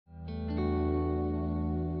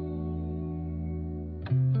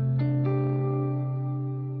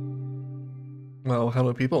Well,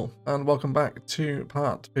 hello people, and welcome back to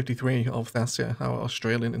part 53 of Thessia, our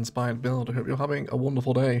Australian-inspired build. I hope you're having a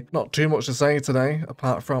wonderful day. Not too much to say today,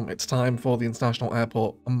 apart from it's time for the international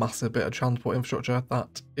airport, a massive bit of transport infrastructure.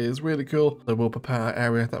 That is really cool. So we'll prepare our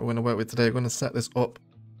area that we're going to work with today. We're going to set this up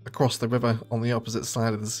across the river on the opposite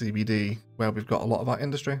side of the CBD, where we've got a lot of our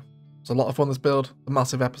industry. It's a lot of fun, this build, a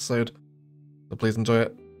massive episode, so please enjoy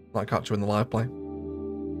it. I'll catch you in the live play.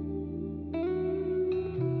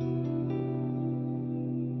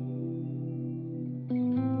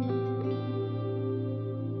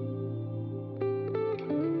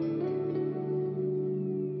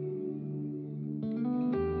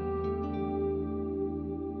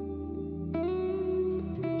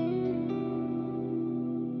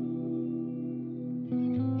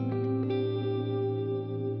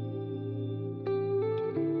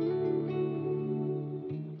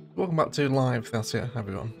 Welcome back to live Thessia,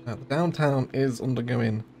 everyone. The downtown is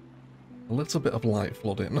undergoing a little bit of light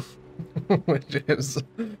flooding, which is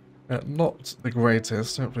not the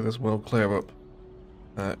greatest. Hopefully this will clear up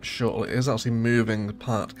shortly. It is actually moving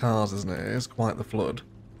parked cars, isn't it? It is quite the flood.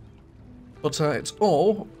 But it's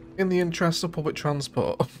all in the interest of public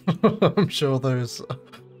transport. I'm sure those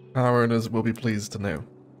car owners will be pleased to know.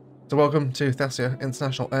 So welcome to Thessia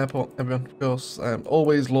International Airport, everyone. Of course,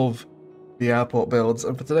 always love the airport builds,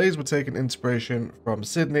 and for today's we're taking inspiration from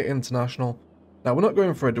Sydney International. Now we're not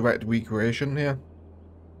going for a direct recreation here,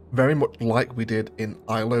 very much like we did in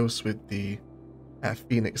Ilos with the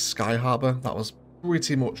Phoenix Sky Harbour. That was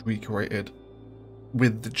pretty much recreated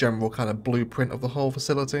with the general kind of blueprint of the whole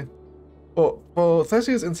facility. But for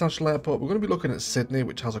Thessia's International Airport, we're going to be looking at Sydney,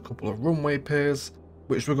 which has a couple of runway piers,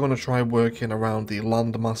 which we're going to try working around the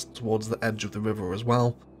landmass towards the edge of the river as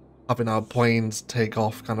well, having our planes take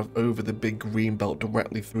off kind of over the big green belt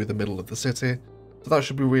directly through the middle of the city. So that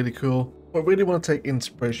should be really cool. But I really want to take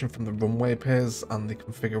inspiration from the runway piers and the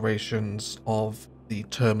configurations of the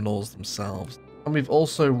terminals themselves. And we've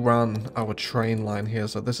also ran our train line here.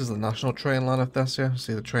 So this is the national train line of Thessia.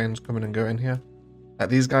 See the trains coming and going here.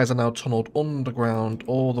 These guys are now tunneled underground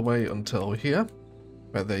all the way until here,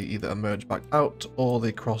 where they either emerge back out or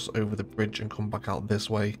they cross over the bridge and come back out this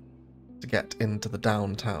way to get into the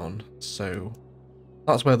downtown. So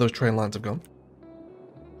that's where those train lines have gone.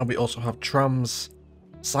 And we also have trams,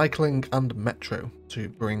 cycling and metro to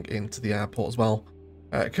bring into the airport as well,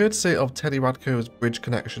 courtesy of Teddy Radko's bridge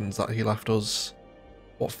connections that he left us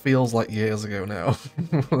what feels like years ago now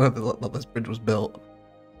that this bridge was built.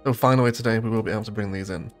 So finally today we will be able to bring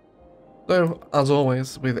these in. So as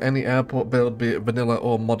always with any airport build, be it vanilla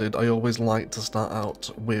or modded, I always like to start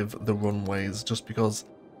out with the runways, just because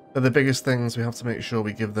they're the biggest things. We have to make sure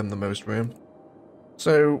we give them the most room.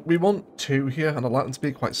 So we want two here, and I'd like them to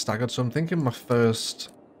be quite staggered. So I'm thinking my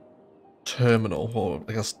first terminal, or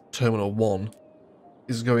I guess terminal 1,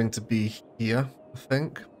 is going to be here, I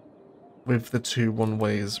think, with the two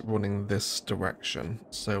runways running this direction.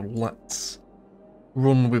 So let's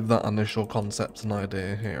run with that initial concept and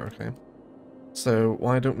idea here, okay? So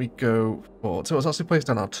why don't we go for... So let's actually place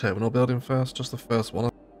down our terminal building first, just the first one.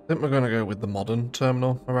 I think we're going to go with the modern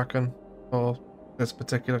terminal, I reckon, for this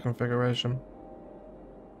particular configuration.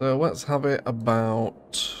 So let's have it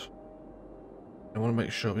about... I want to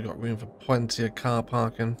make sure we got room for plenty of car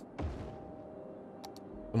parking.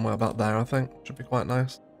 Somewhere about there, I think. Should be quite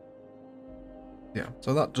nice. Yeah,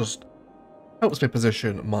 so that just helps me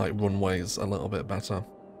position my runways a little bit better. So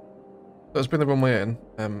let's bring the runway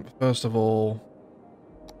in. First of all,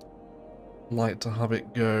 I'd like to have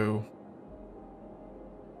it go...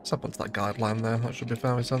 Step onto that guideline there, that should be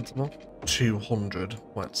fairly sensible. 200,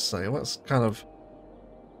 let's say. Let's kind of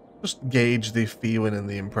just gauge the feeling and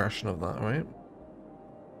the impression of that, right?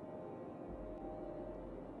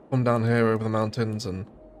 Come down here over the mountains and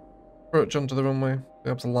approach onto the runway. Be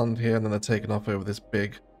able to land here, and then they're taking off over this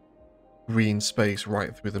big green space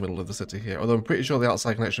right through the middle of the city here. Although I'm pretty sure the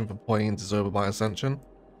outside connection for planes is over by Ascension.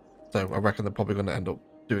 So I reckon they're probably going to end up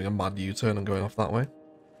doing a mad U-turn and going off that way.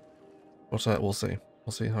 But we'll see.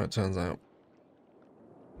 We'll see how it turns out.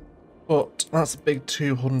 But that's a big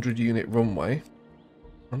 200 unit runway.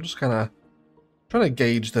 I'm just kind of trying to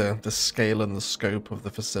gauge the scale and the scope of the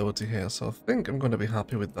facility here. So I think I'm going to be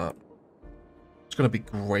happy with that. It's going to be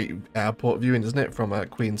great airport viewing, isn't it? From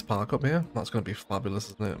Queen's Park up here. That's going to be fabulous,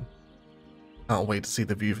 isn't it? Can't wait to see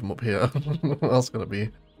the view from up here. That's going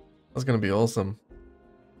to be awesome.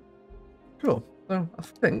 Cool. So I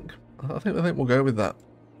think we'll go with that.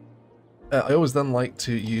 I always then like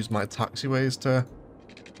to use my taxiways to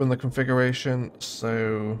run the configuration,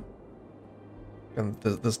 so and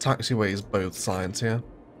there's taxiways both sides here.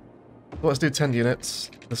 So let's do 10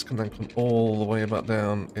 units. This can then come all the way back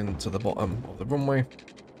down into the bottom of the runway.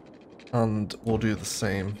 And we'll do the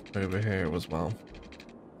same over here as well.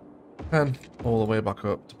 10 all the way back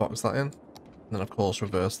up to box that in. And then of course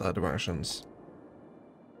reverse their directions.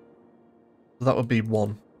 So that would be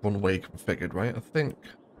one runway configured, right? I think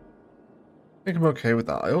I'm okay with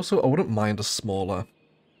that. I wouldn't mind a smaller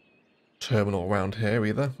terminal around here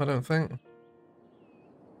either, I don't think.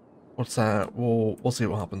 What's that? We'll see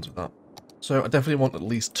what happens with that. So I definitely want at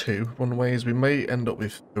least 2 runways. We may end up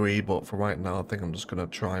with 3, but for right now I think I'm just going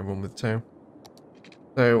to try and run with 2.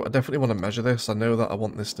 So I definitely want to measure this. I know that I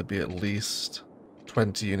want this to be at least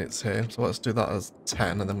 20 units here. So let's do that as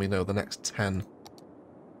 10, and then we know the next 10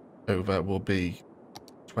 over will be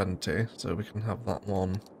 20. So we can have that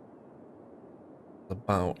one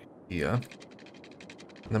about here.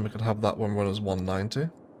 And then we could have that one run as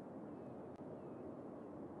 190.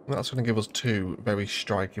 That's going to give us 2 very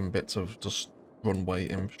striking bits of just runway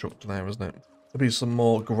infrastructure there, isn't it? There'll be some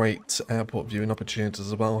more great airport viewing opportunities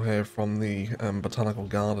as well here from the botanical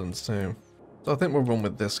gardens too. So I think we'll run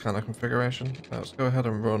with this kind of configuration. Let's go ahead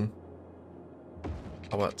and run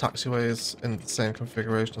our taxiways in the same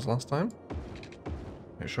configuration as last time.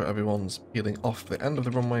 Make sure everyone's peeling off the end of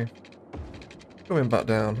the runway, going back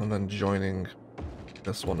down, and then joining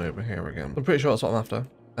this one over here again. I'm pretty sure that's what I'm after.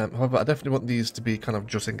 However, I definitely want these to be kind of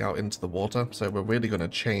jutting out into the water, so we're really going to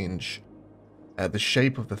change the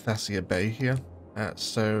shape of the Thessia Bay here.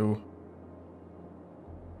 So,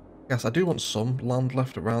 yes, I do want some land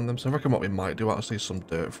left around them, so I reckon what we might do, actually, some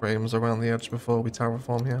dirt frames around the edge before we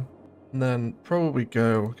terraform here. And then probably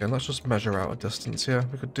go, again, let's just measure out a distance here.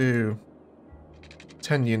 We could do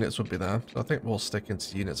 10 units would be there, so I think we'll stick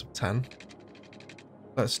into units of 10.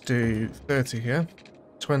 Let's do 30 here.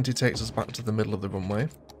 20 takes us back to the middle of the runway.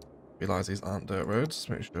 Realise these aren't dirt roads,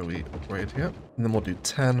 make sure we upgrade here. And then we'll do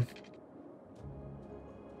 10.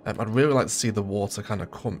 I'd really like to see the water kind of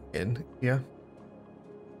come in here.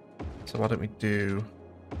 So why don't we do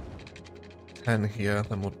 10 here,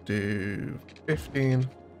 then we'll do 15,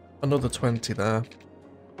 another 20 there.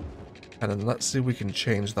 And then let's see if we can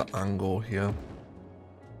change that angle here.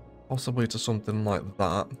 Possibly to something like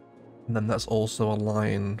that. And then let's also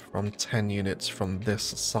align from 10 units from this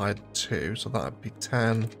side too. So that would be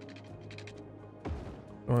 10.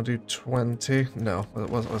 I want to do 20? No,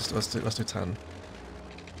 let's do 10.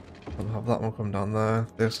 We'll have that one come down there.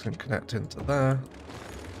 This can connect into there.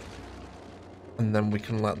 And then we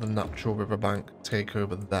can let the natural riverbank take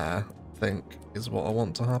over there, I think, is what I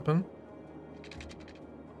want to happen.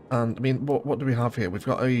 And, I mean, what do we have here? We've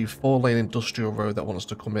got a 4-lane industrial road that wants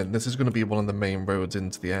to come in. This is going to be one of the main roads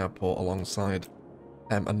into the airport alongside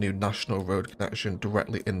a new national road connection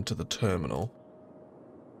directly into the terminal.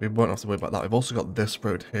 We won't have to worry about that. We've also got this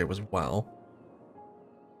road here as well,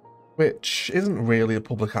 which isn't really a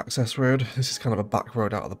public access road. This is kind of a back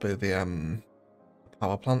road out of the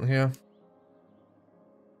power plant here.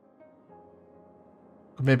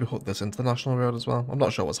 Could maybe hook this into the national road as well. I'm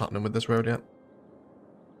not sure what's happening with this road yet.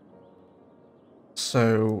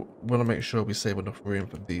 So we want to make sure we save enough room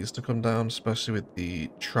for these to come down, especially with the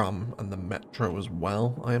tram and the metro as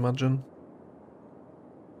well, I imagine.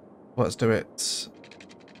 Let's do it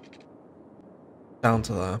down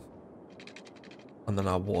to there. And then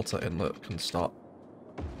our water inlet can start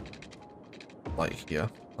like here.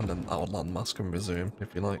 And then our landmass can resume,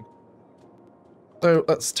 if you like. So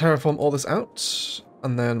let's terraform all this out.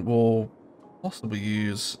 And then we'll possibly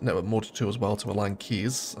use Network Mortar 2 as well to align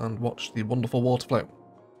keys and watch the wonderful water flow.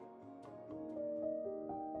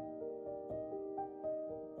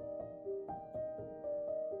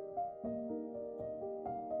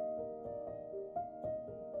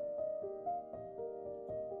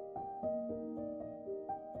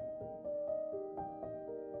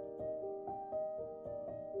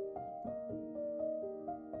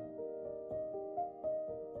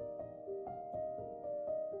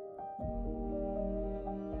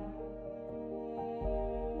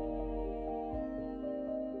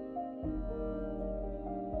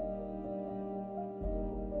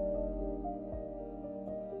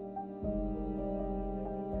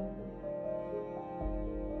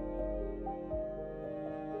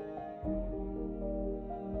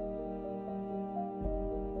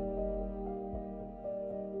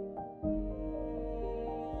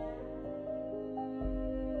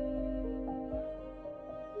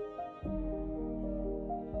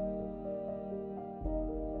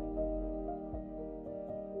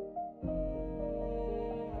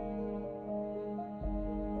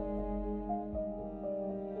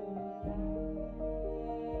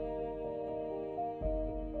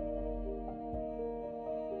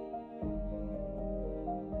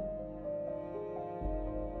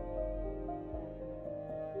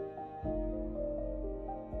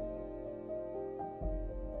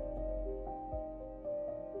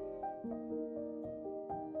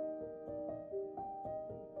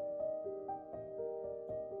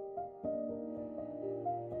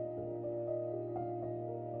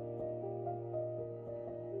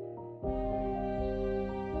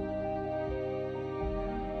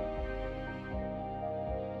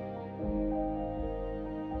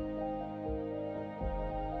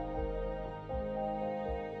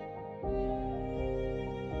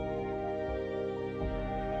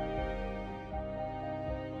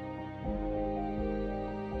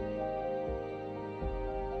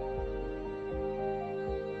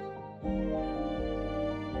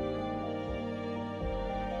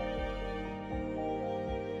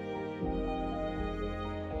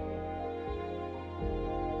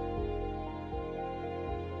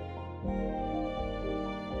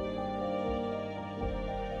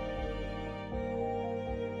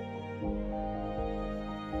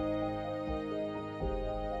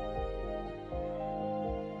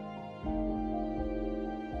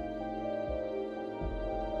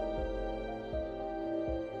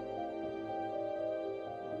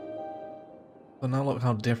 So now look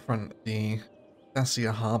how different the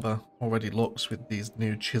Thessia harbour already looks with these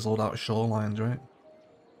new chiseled out shorelines, right?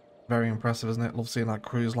 Very impressive, isn't it? Love seeing our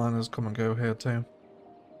cruise liners come and go here too.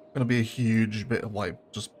 Gonna be a huge bit of like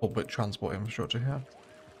just public transport infrastructure here.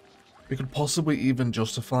 We could possibly even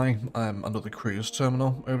justify another cruise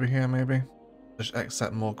terminal over here maybe. Just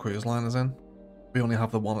accept more cruise liners in. We only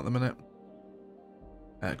have the one at the minute.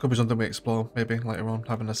 It could be something we explore maybe later on,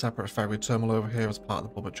 having a separate ferry terminal over here as part of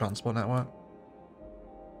the public transport network.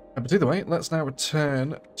 But either way, let's now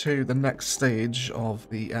return to the next stage of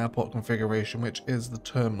the airport configuration, which is the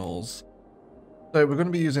terminals. So we're going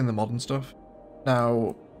to be using the modern stuff.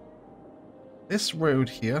 Now, this road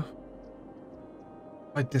here,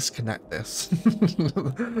 if I disconnect this,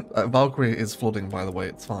 Valkyrie is flooding by the way,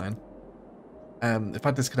 it's fine. If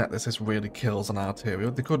I disconnect this, this really kills an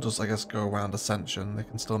arterial. They could just, I guess, go around Ascension. They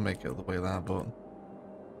can still make it the way there, but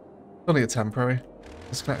it's only a temporary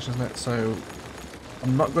disconnection, isn't it? So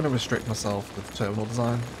I'm not going to restrict myself with terminal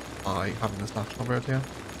design by having this national road here.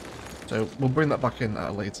 So we'll bring that back in at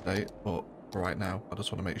a later date, but for right now, I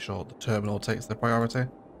just want to make sure the terminal takes the priority,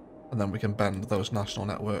 and then we can bend those national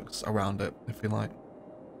networks around it if we like.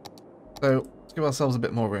 So let's give ourselves a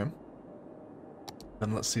bit more room,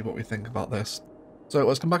 and let's see what we think about this. So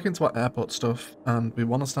let's come back into our airport stuff, and we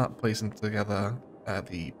want to start placing together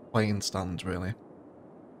the plane stands, really.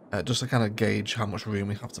 Just to kind of gauge how much room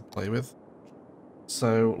we have to play with.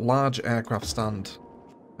 So, large aircraft stand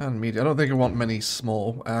and medium. I don't think you want many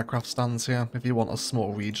small aircraft stands here. If you want a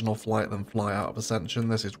small regional flight, then fly out of Ascension.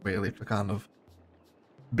 This is really for kind of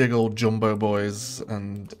big old jumbo boys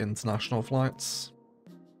and international flights.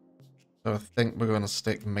 So I think we're going to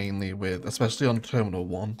stick mainly with, especially on Terminal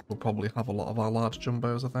 1, we'll probably have a lot of our large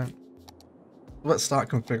jumbos, I think. Let's start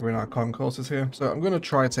configuring our concourses here. So I'm going to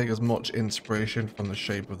try to take as much inspiration from the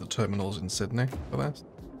shape of the terminals in Sydney for this.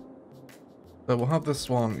 So we'll have this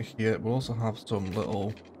one here. We'll also have some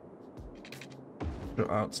little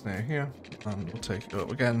cutouts near here, and we'll take it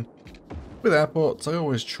up again. With airports, I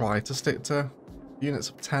always try to stick to units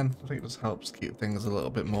of 10. I think it just helps keep things a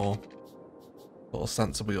little bit more sort of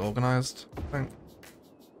sensibly organized, I think.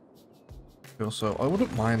 Also, I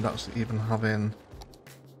wouldn't mind actually even having,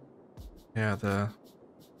 yeah, the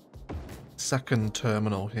second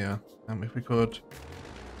terminal here. And if we could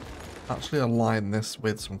actually align this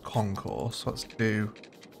with some concourse, let's do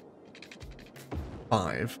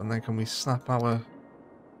 5, and then can we snap our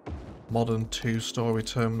modern 2-story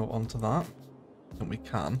terminal onto that? I think we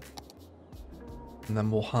can. And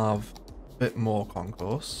then we'll have a bit more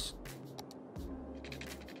concourse.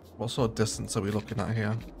 What sort of distance are we looking at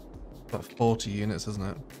here? About 40 units, isn't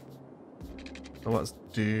it? So let's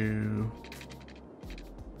do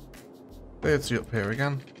 30 up here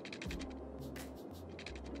again.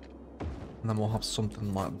 And then we'll have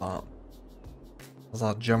something like that as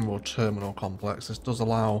our general terminal complex. This does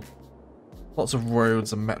allow lots of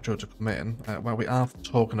roads and metro to come in. Where we are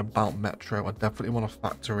talking about metro, I definitely want to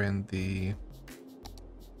factor in the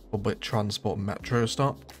public transport metro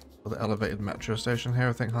stop. So the elevated metro station here,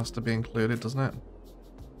 I think, has to be included, doesn't it?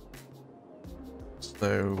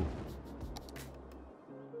 So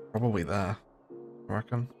probably there, I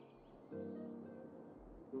reckon.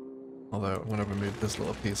 Although I'm going to remove this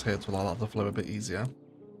little piece here to allow that to flow a bit easier.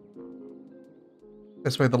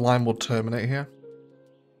 This way the line will terminate here.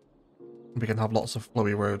 We can have lots of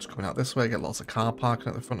flowy roads coming out this way, get lots of car parking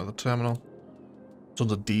at the front of the terminal.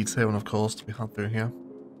 Tons of detailing, of course, to be had through here.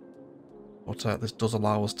 But this does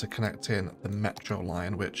allow us to connect in the metro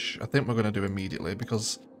line, which I think we're going to do immediately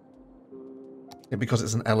because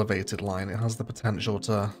it's an elevated line. It has the potential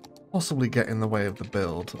to possibly get in the way of the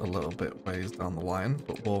build a little bit ways down the line,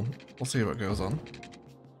 but we'll see what goes on.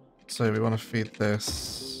 So we want to feed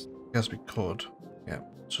this. I guess we could. Yeah,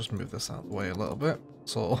 let's just move this out of the way a little bit.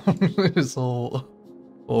 So it's all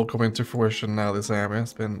coming to fruition now, this area.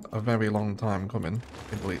 It's been a very long time coming. I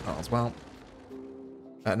can delete that as well.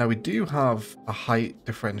 Now we do have a height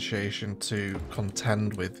differentiation to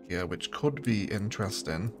contend with here, which could be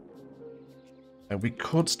interesting. We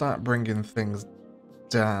could start bringing things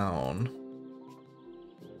down.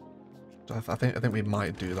 I think we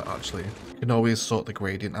might do that actually. You can always sort the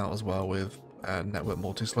gradient out as well with network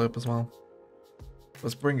multi-slope as well.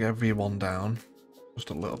 Let's bring everyone down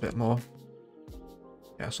just a little bit more.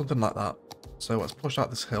 Yeah, something like that. So let's push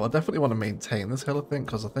out this hill. I definitely want to maintain this hill, I think,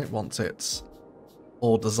 because I think once it's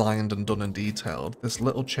all designed and done and detailed, this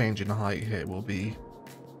little change in height here will be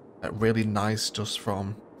really nice just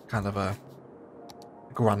from kind of a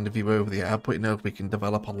grand view over the airport. You know, if we can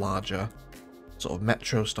develop a larger sort of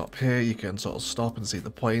metro stop here, you can sort of stop and see the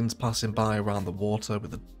planes passing by around the water with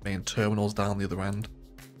the main terminals down the other end.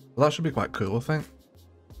 So that should be quite cool, I think.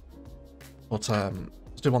 But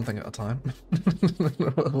let's do one thing at a time.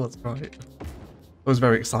 That's right. It was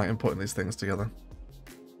very exciting putting these things together.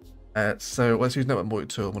 So let's use network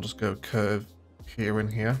multi-tool and we'll just go curve here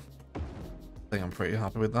and here. I think I'm pretty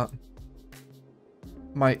happy with that.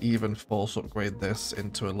 Might even force upgrade this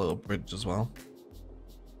into a little bridge as well.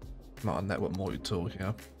 Not a network multi-tool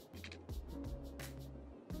here.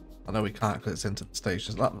 I know we can't because it's into the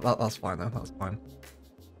stations. That's fine though, that's fine.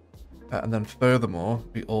 And then furthermore,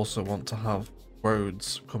 we also want to have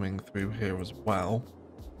roads coming through here as well.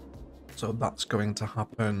 So that's going to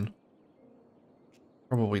happen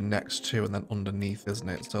probably next to and then underneath, isn't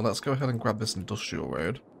it? So let's go ahead and grab this industrial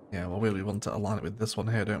road. Yeah, well, we really want to align it with this one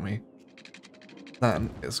here, don't we? Then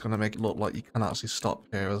it's going to make it look like you can actually stop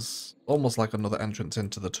here as almost like another entrance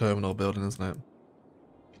into the terminal building, isn't it?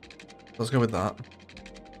 Let's go with that.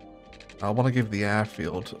 I want to give the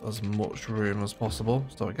airfield as much room as possible,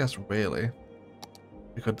 so I guess really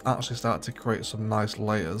we could actually start to create some nice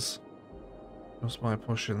layers just by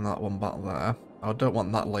pushing that one back there. I don't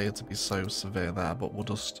want that layer to be so severe there, but we'll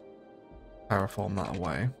just terraform that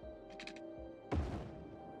away.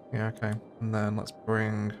 Yeah, okay. And then let's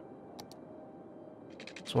bring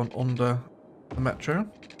this one under the metro.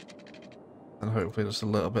 And hopefully just a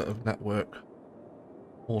little bit of network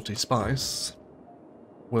multi-spice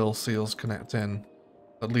will see us connect in,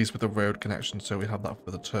 at least with the road connection, so we have that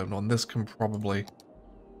for the terminal. And this can probably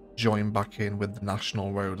join back in with the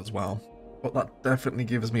national road as well. But that definitely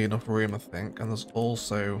gives me enough room, I think. And there's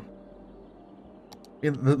also...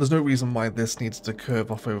 there's no reason why this needs to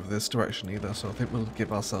curve off over this direction either, so I think we'll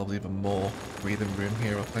give ourselves even more breathing room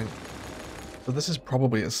here, I think. So this is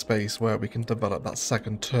probably a space where we can develop that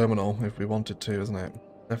second terminal if we wanted to, isn't it?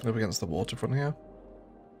 Definitely against the waterfront here.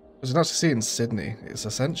 As you can actually see in Sydney, it's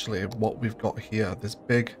essentially what we've got here. This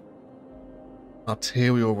big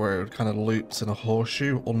arterial road kind of loops in a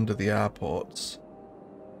horseshoe under the airports.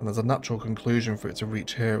 And there's a natural conclusion for it to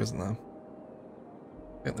reach here, isn't there?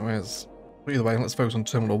 I think there is. But either way, let's focus on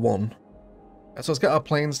Terminal 1. So let's get our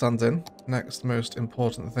plane stands in. Next most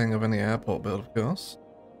important thing of any airport build, of course.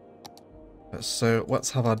 So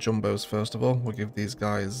let's have our jumbos first of all. We'll give these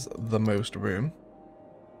guys the most room.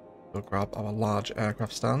 We'll grab our large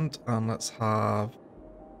aircraft stand and let's have...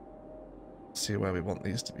 see where we want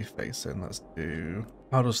these to be facing. Let's do...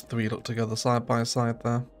 how does 3 look together side by side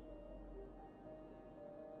there?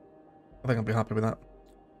 I think I'll be happy with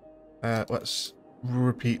that. Let's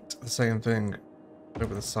repeat the same thing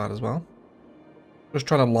over this side as well. Just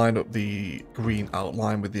trying to line up the green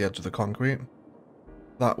outline with the edge of the concrete.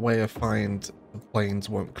 That way I find the planes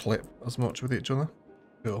won't clip as much with each other.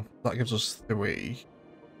 Cool. That gives us 3.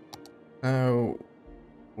 Now,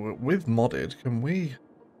 with modded, can we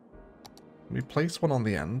place one on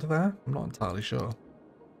the end there? I'm not entirely sure.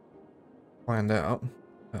 Find out.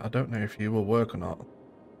 I don't know if you will work or not.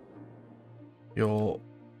 Your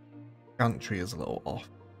gantry is a little off,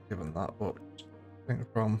 given that, but I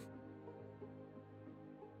think from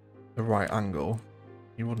the right angle,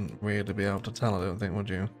 you wouldn't really be able to tell, I don't think, would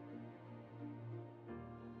you?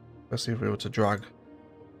 Let's see if we were to drag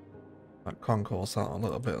that concourse out a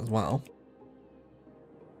little bit as well.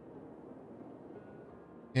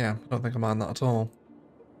 Yeah, I don't think I mind that at all.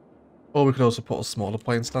 Or we could also put a smaller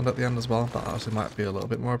plane stand at the end as well. That actually might be a little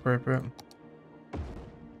bit more appropriate. Why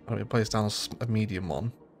don't we place down a medium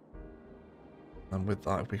one? And with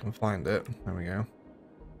that, if we can find it, there we go.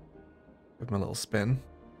 Give him a little spin.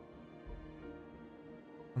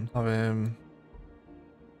 And have him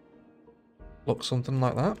look something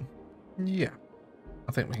like that. Yeah.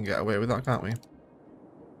 I think we can get away with that, can't we?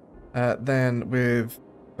 Then with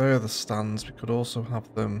further stands, we could also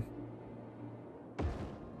have them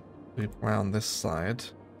loop around this side.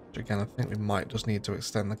 Which again, I think we might just need to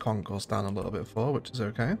extend the concourse down a little bit for, which is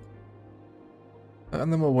okay.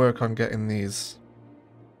 And then we'll work on getting these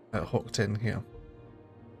hooked in here.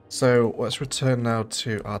 So let's return now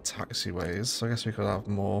to our taxiways. So I guess we could have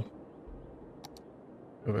more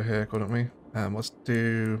over here, couldn't we? Let's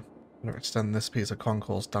do... I'm going to extend this piece of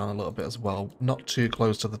concourse down a little bit as well. Not too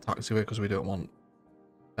close to the taxiway because we don't want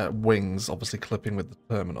wings obviously clipping with the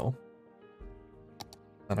terminal.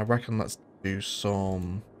 And I reckon let's do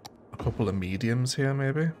a couple of mediums here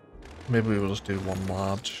maybe. Maybe we will just do one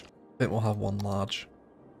large. I think we'll have one large.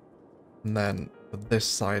 And then for this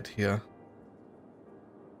side here,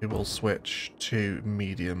 we will switch to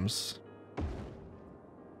mediums.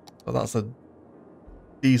 So that's a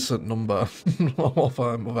decent number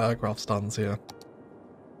of aircraft stands here.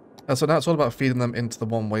 So now it's all about feeding them into the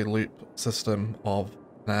one-way loop system of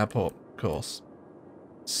an airport, of course.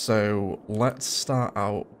 So let's start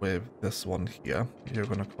out with this one here. You're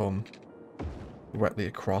going to come directly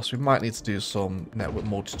across. We might need to do some network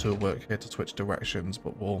multi-tool work here to switch directions,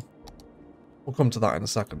 but we'll come to that in a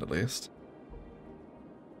second at least.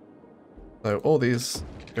 So all these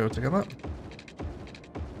go together.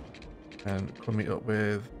 And come meet up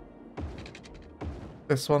with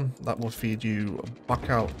this one. That will feed you back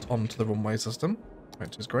out onto the runway system,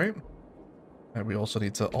 which is great. And we also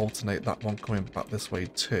need to alternate that one coming back this way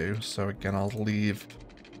too. So again, I'll leave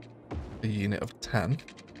a unit of 10.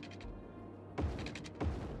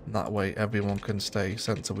 That way everyone can stay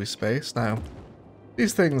sensibly spaced. Now,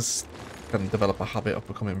 these things can develop a habit of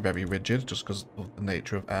becoming very rigid just because of the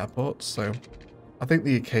nature of airports. So I think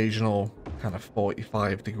the occasional kind of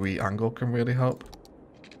 45-degree angle can really help.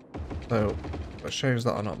 So let's change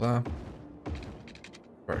that on up there.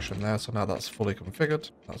 Direction there. So now that's fully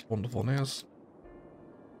configured. That's wonderful news.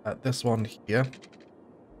 This one here,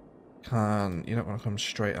 you don't want to come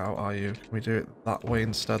straight out, are you? Can we do it that way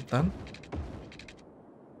instead then?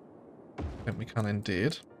 I think we can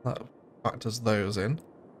indeed. That factors those in.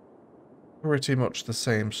 Pretty much the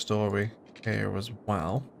same story here as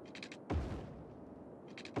well.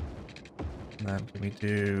 And then can we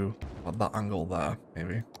do that angle there,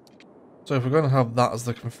 maybe? So if we're going to have that as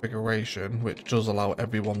the configuration, which does allow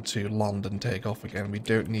everyone to land and take off again, we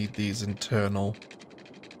don't need these internal...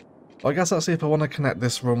 Well, I guess let's see if I want to connect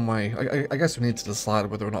this runway. I guess we need to decide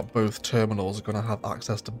whether or not both terminals are going to have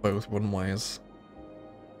access to both runways.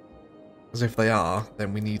 Because if they are,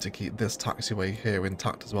 then we need to keep this taxiway here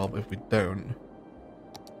intact as well. But if we don't,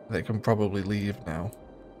 they can probably leave now.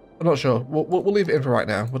 I'm not sure. We'll leave it in for right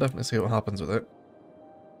now. We'll definitely see what happens with it.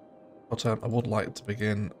 But I would like to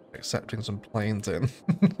begin accepting some planes in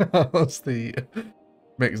as the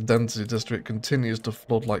mixed density district continues to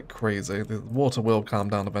flood like crazy. The water will calm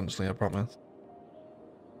down eventually, I promise.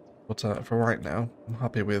 But for right now, I'm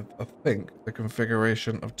happy with, I think, the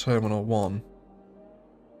configuration of Terminal 1.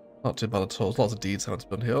 Not too bad at all. There's lots of detail to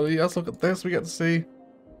put here. Oh yes, look at this. We get to see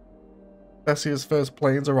Thessia's first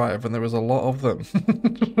planes arrive, and there was a lot of them.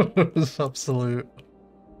 There's absolute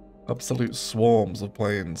swarms of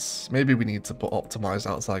planes. Maybe we need to put optimized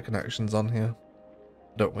outside connections on here.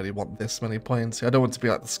 I don't really want this many planes. I don't want to be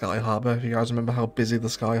like the Sky Harbour. If you guys remember how busy the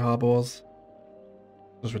Sky Harbour was.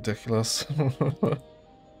 It was ridiculous. So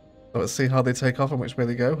let's see how they take off and which way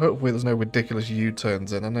they go. Hopefully there's no ridiculous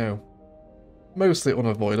U-turns in. I know mostly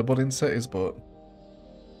unavoidable in cities, but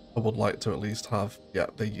I would like to at least have, yeah,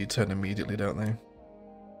 they U-turn immediately, don't they?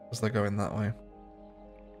 Because they're going that way.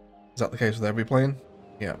 Is that the case with every plane?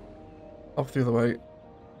 Yeah. Off through the way.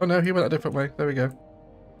 Oh no, he went a different way. There we go.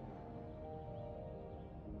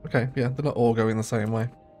 Okay, yeah, they're not all going the same way.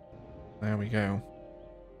 There we go.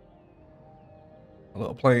 A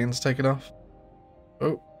little plane's taking off.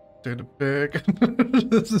 Oh, doing a big...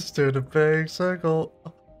 This is doing a big circle.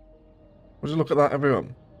 Would you look at that,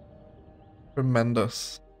 everyone?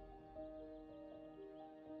 Tremendous.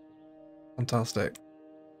 Fantastic.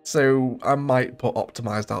 So I might put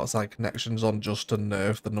optimized outside connections on just to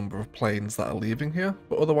nerf the number of planes that are leaving here,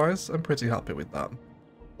 but otherwise I'm pretty happy with that.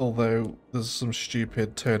 Although there's some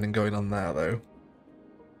stupid turning going on there though.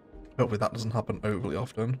 Hopefully that doesn't happen overly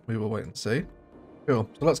often. We will wait and see. Cool.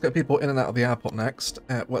 So let's get people in and out of the airport next.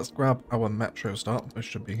 Let's grab our metro stop, which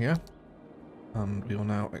should be here. And we will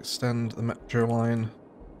now extend the metro line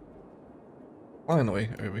finally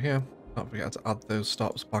over here. Don't forget to add those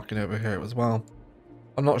stops back in over here as well.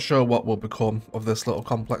 I'm not sure what will become of this little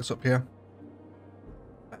complex up here.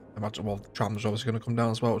 I imagine, well, the trams are obviously going to come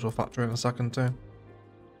down as well, which we'll factor in a second too.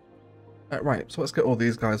 Right, so let's get all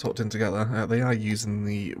these guys hooked in together. They are using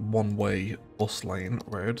the one-way bus lane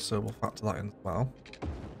road, so we'll factor that in as well.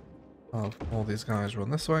 Have all these guys run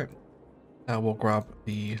this way. We'll grab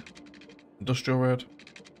the industrial road.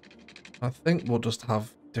 I think we'll just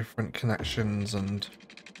have different connections and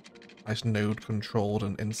nice node controlled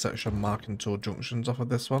and in-section marking tool junctions off of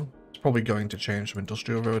this one. It's probably going to change from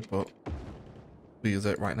industrial road, but we'll use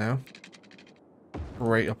it right now.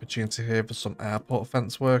 Great opportunity here for some airport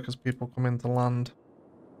fence work as people come in to land.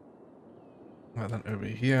 Right, then over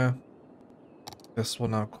here, this will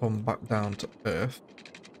now come back down to earth.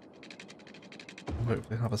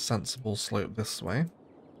 Hopefully have a sensible slope this way.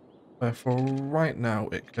 For right now,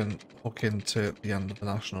 it can hook into the end of the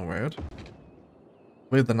national road.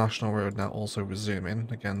 With the national road now also resuming,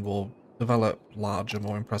 again, we'll develop larger,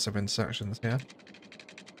 more impressive intersections here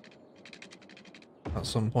at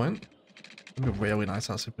some point. It'd be really nice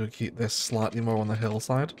actually if we keep this slightly more on the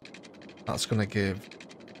hillside. That's going to give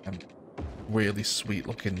a really sweet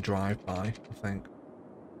looking drive-by, I think.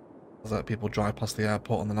 As that people drive past the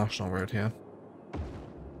airport on the national road here.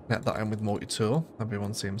 Get that in with multi-tool.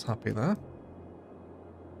 Everyone seems happy there.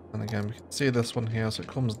 And again, we can see this one here, so it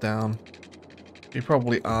comes down. You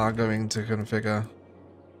probably are going to configure. I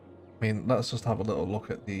mean, let's just have a little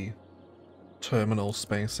look at the terminal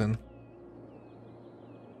spacing.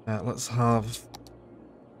 Let's have.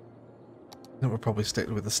 I think we'll probably stick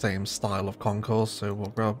with the same style of concourse, so we'll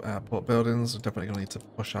grab airport buildings. We're definitely going to need to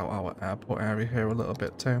push out our airport area here a little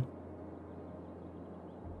bit too.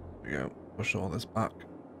 There we go. Push all this back.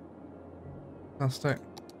 Fantastic.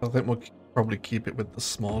 I think we'll probably keep it with the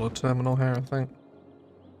smaller terminal here, I think.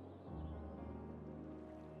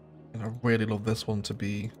 And I really love this one to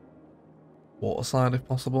be waterside if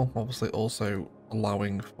possible. Obviously also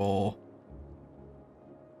allowing for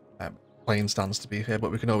plane stands to be here,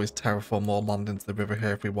 but we can always terraform more land into the river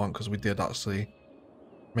here if we want, because we did actually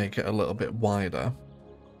make it a little bit wider.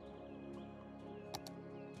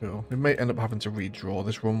 Cool. We may end up having to redraw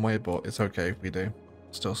this runway, but it's okay if we do.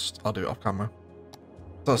 It's just, I'll do it off camera.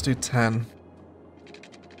 So let's do 10,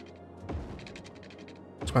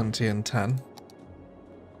 20 and 10.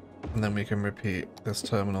 And then we can repeat this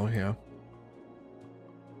terminal here.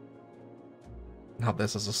 And have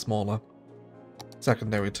this as a smaller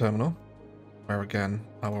secondary terminal, where again,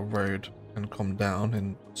 our road can come down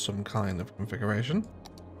in some kind of configuration.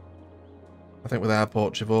 I think with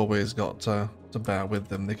airports, you've always got to bear with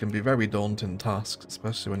them. They can be very daunting tasks,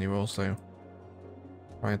 especially when you're also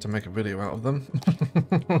trying to make a video out of them.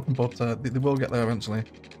 But they will get there eventually.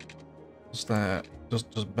 Just bear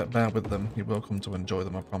with them. You will come to enjoy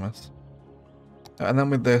them, I promise. And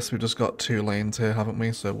then with this, we've just got 2 lanes here, haven't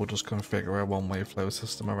we? So we'll just configure a one-way flow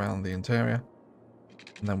system around the interior.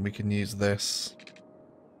 And then we can use this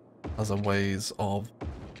as a ways of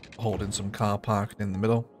holding some car parking in the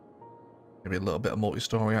middle. Maybe a little bit of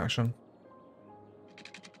multi-story action.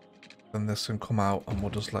 Then this can come out and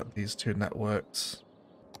we'll just let these 2 networks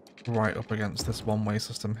right up against this one-way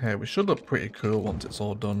system here, which should look pretty cool once it's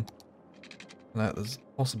all done. And there's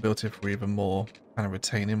possibility for even more kind of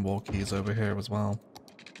retaining wall keys over here as well.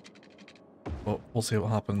 But we'll see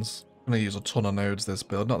what happens. I'm going to use a ton of nodes this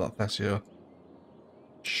build, not that Thessia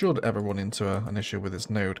should ever run into an issue with its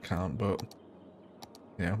node count, but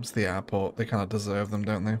you know, it's the airport. They kind of deserve them,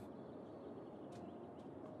 don't they?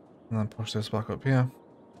 And then push this back up here.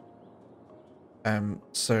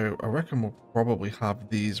 So I reckon we'll probably have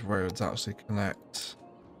these roads actually connect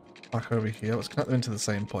back over here. Let's connect them into the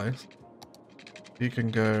same place. You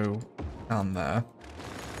can go down there.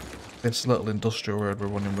 This little industrial road we're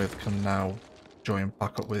running with can now join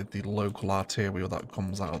back up with the local arterial that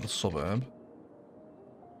comes out of the suburb.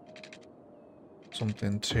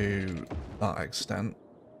 Something to that extent.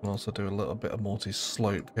 We'll also do a little bit of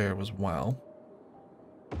multi-slope here as well.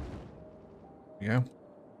 There we go.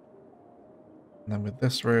 And then with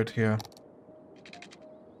this road here,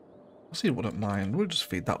 I see, wouldn't mind. We'll just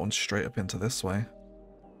feed that one straight up into this way.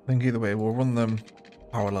 I think either way, we'll run them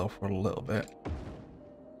parallel for a little bit.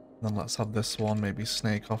 Then let's have this one maybe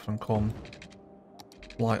snake off and come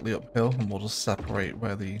slightly uphill, and we'll just separate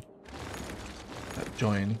where the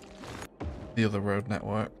join the other road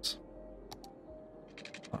networks.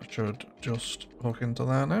 That should just hook into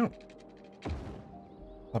there now.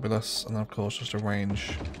 Fabulous. And then of course just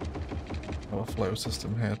arrange our flow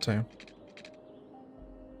system here too.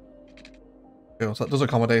 Cool, so that does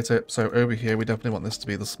accommodate it. So over here we definitely want this to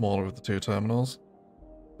be the smaller of the 2 terminals.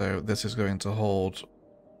 So this is going to hold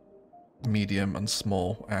medium and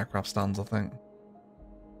small aircraft stands, I think.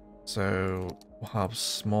 So we'll have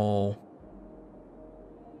small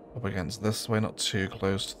up against this way, not too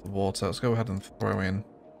close to the water. Let's go ahead and throw in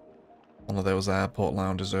one of those airport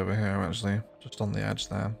lounges over here, actually, just on the edge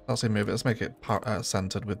there. Let's move it. Let's make it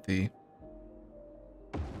centered with the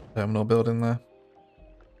terminal building there.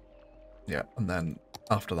 Yeah, and then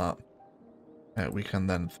after that, we can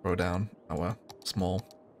then throw down our small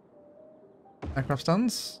aircraft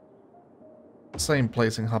stands. Same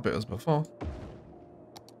placing habit as before.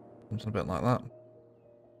 Something a bit like that.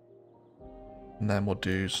 And then we'll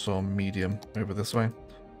do some medium over this way.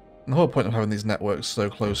 And the whole point of having these networks so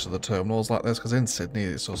close to the terminals like this, because in Sydney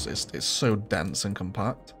it's so dense and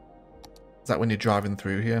compact, is that when you're driving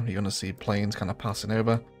through here, you're going to see planes kind of passing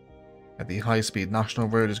over. The high-speed national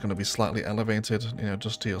road is going to be slightly elevated, you know,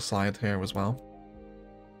 just to your side here as well.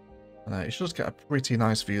 And you should just get a pretty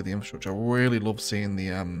nice view of the infrastructure. I really love seeing the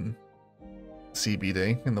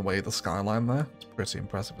CBD in the way of the skyline there. It's pretty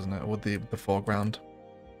impressive, isn't it? With the foreground,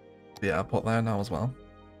 the airport there now as well.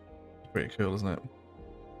 It's pretty cool, isn't it?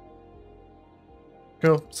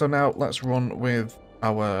 Cool. So now let's run with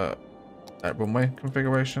our runway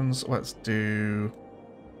configurations. Let's do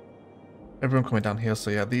Everyone coming down here, so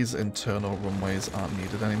yeah, these internal runways aren't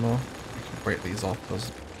needed anymore. We can break these off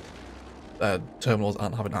because terminals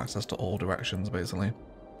aren't having access to all directions, basically.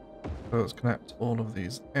 So let's connect all of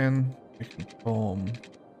these in. We can form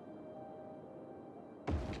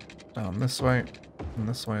down this way and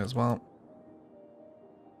this way as well.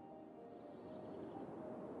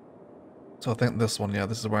 So I think this one, yeah,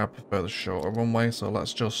 this is where I prefer the shorter runway, so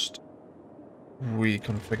let's just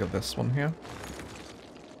reconfigure this one here.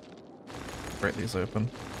 Break these open.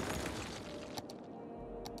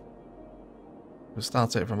 We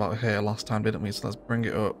started from about here last time, didn't we? So let's bring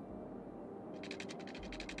it up.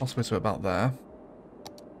 Possibly to about there.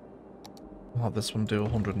 We'll have this one do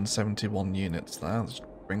 171 units there.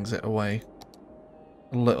 That brings it away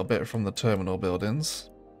a little bit from the terminal buildings.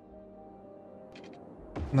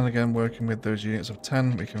 And then again, working with those units of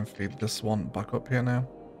 10, we can feed this one back up here now.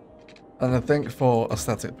 And I think for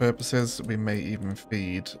aesthetic purposes, we may even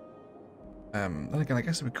feed... and again, I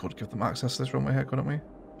guess we could give them access to this runway here, couldn't we?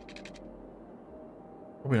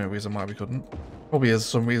 Probably no reason why we couldn't. Probably is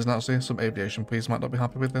some reason, actually. Some aviation police might not be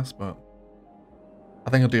happy with this, but... I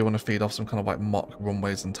think I do want to feed off some kind of like mock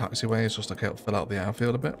runways and taxiways, just to help fill out the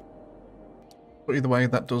airfield a bit. But either way,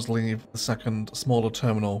 that does leave the second smaller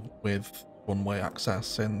terminal with runway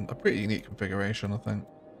access in a pretty unique configuration, I think.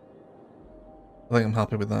 I'm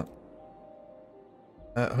happy with that.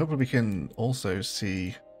 Hopefully we can also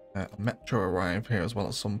see a metro arrive here as well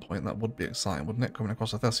at some point. That would be exciting, wouldn't it? Coming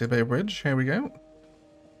across the Thessia Bay Bridge. Here we go.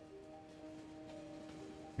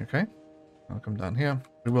 Okay. I'll come down here.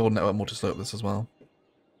 We will network multi-slope this as well.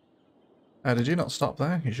 Did you not stop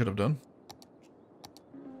there? You should have done.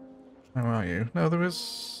 Where are you? No, there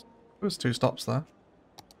was 2 stops there.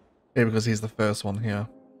 Yeah, because he's the first one here.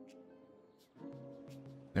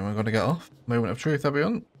 Anyone going to get off? Moment of truth,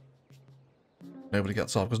 everyone. Nobody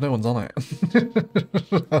gets off because no one's on it.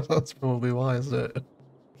 That's probably why, isn't it?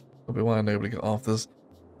 Probably why nobody got off. There's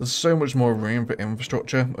so much more room for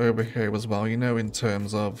infrastructure over here as well, you know, in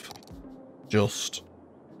terms of just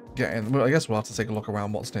getting... Well, I guess we'll have to take a look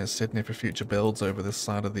around what's near Sydney for future builds over this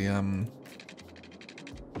side of the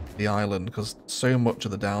island, because so much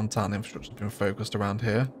of the downtown infrastructure has been focused around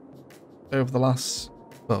here over the last,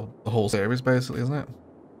 well, the whole series basically, isn't it?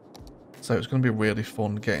 So it's going to be really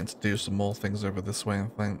fun getting to do some more things over this way, I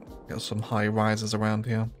think. Get some high rises around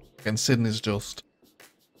here. Again, Sydney's just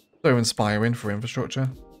so inspiring for infrastructure.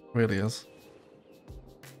 It really is.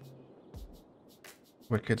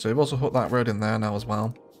 Wicked. So we've also hooked that road in there now as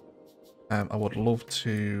well. I would love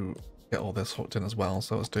to get all this hooked in as well,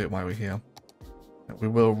 so let's do it while we're here. We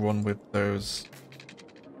will run with those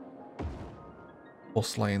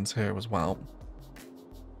bus lanes here as well.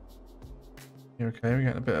 You okay? We're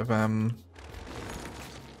getting a bit of oh,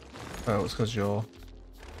 it's because you're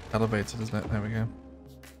elevated, isn't it? There we go. I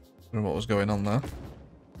don't know what was going on there.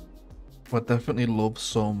 Would definitely love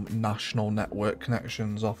some national network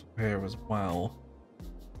connections off here as well.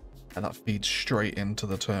 And that feeds straight into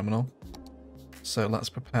the terminal. So let's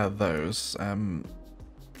prepare those. I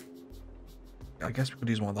guess we could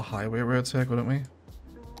use one of the highway roads here, couldn't we?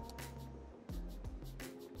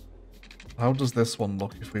 How does this one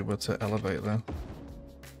look if we were to elevate there?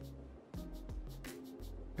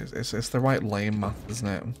 It's the right lane math, isn't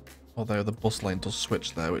it? Although the bus lane does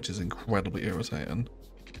switch there, which is incredibly irritating.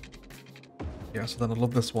 Yeah, so then I'd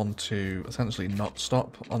love this one to essentially not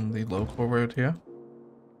stop on the local road here.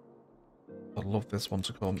 I'd love this one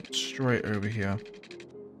to come straight over here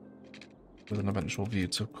with an eventual view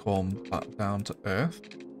to come back down to Earth.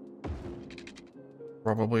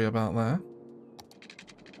 Probably about there.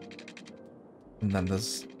 And then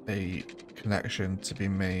there's a connection to be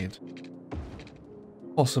made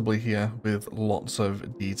possibly here with lots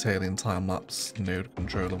of detailing time-lapse node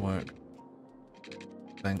controller work.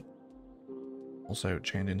 I think also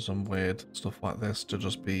changing some weird stuff like this to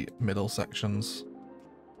just be middle sections.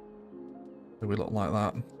 Do we look like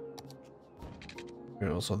that?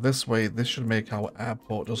 Cool. So this way, this should make our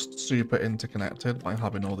airport just super interconnected by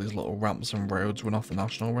having all these little ramps and roads run off the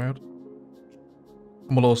national road.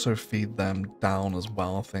 And we'll also feed them down as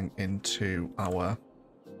well, I think, into our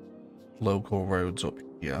local roads up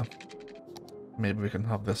here. Maybe we can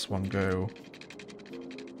have this one go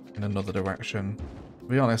in another direction. To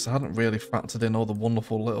be honest, I hadn't really factored in all the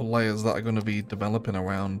wonderful little layers that are going to be developing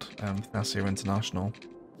around Thessia International.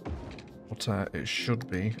 But it should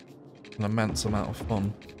be an immense amount of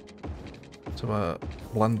fun to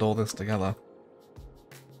blend all this together.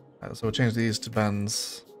 So we'll change these to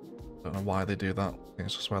bends. Don't know why they do that. I think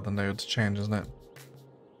it's just where the nodes change, isn't it?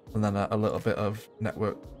 And then a little bit of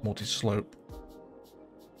network multi-slope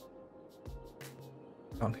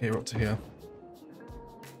down here up to here.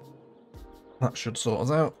 That should sort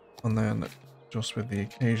us out. And then just with the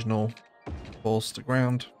occasional force to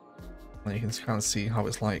ground. And you can kind of see how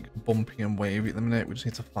it's like bumpy and wavy at the minute. We just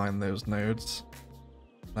need to find those nodes.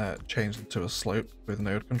 Change them to a slope with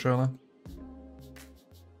node controller.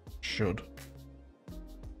 Should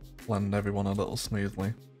blend everyone a little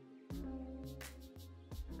smoothly.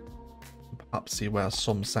 Perhaps see where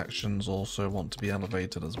some sections also want to be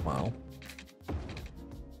elevated as well.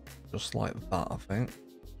 Just like that, I think.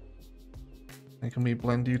 And can we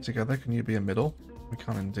blend you together? Can you be a middle? We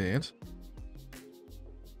can indeed.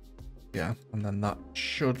 Yeah, and then that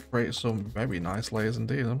should create some very nice layers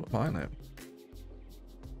indeed. I'm not buying it.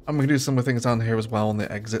 And we can do similar things down here as well on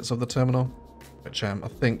the exits of the terminal, which I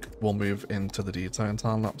think we'll move into the detailing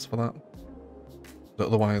time lapse for that. But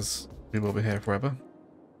otherwise, we will be here forever.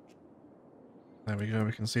 There we go,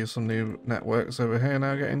 we can see some new networks over here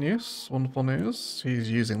now getting use. Wonderful news. He's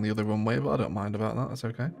using the other runway, but I don't mind about that, that's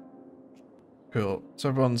okay. Cool. So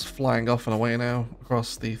everyone's flying off and away now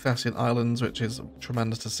across the Thessian Islands, which is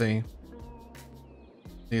tremendous to see.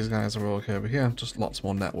 These guys are all okay over here. Just lots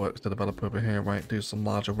more networks to develop over here, right? Do some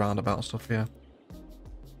larger roundabout stuff here.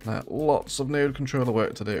 Lots of node controller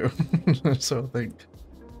work to do. So I think,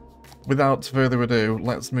 without further ado,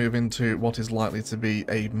 let's move into what is likely to be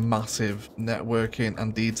a massive networking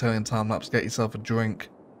and detailing time-lapse. Get yourself a drink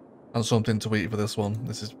and something to eat for this one.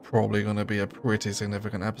 This is probably going to be a pretty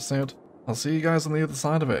significant episode. I'll see you guys on the other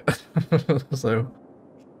side of it. So,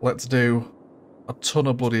 let's do a ton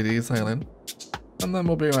of bloody detailing, and then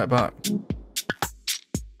we'll be right back.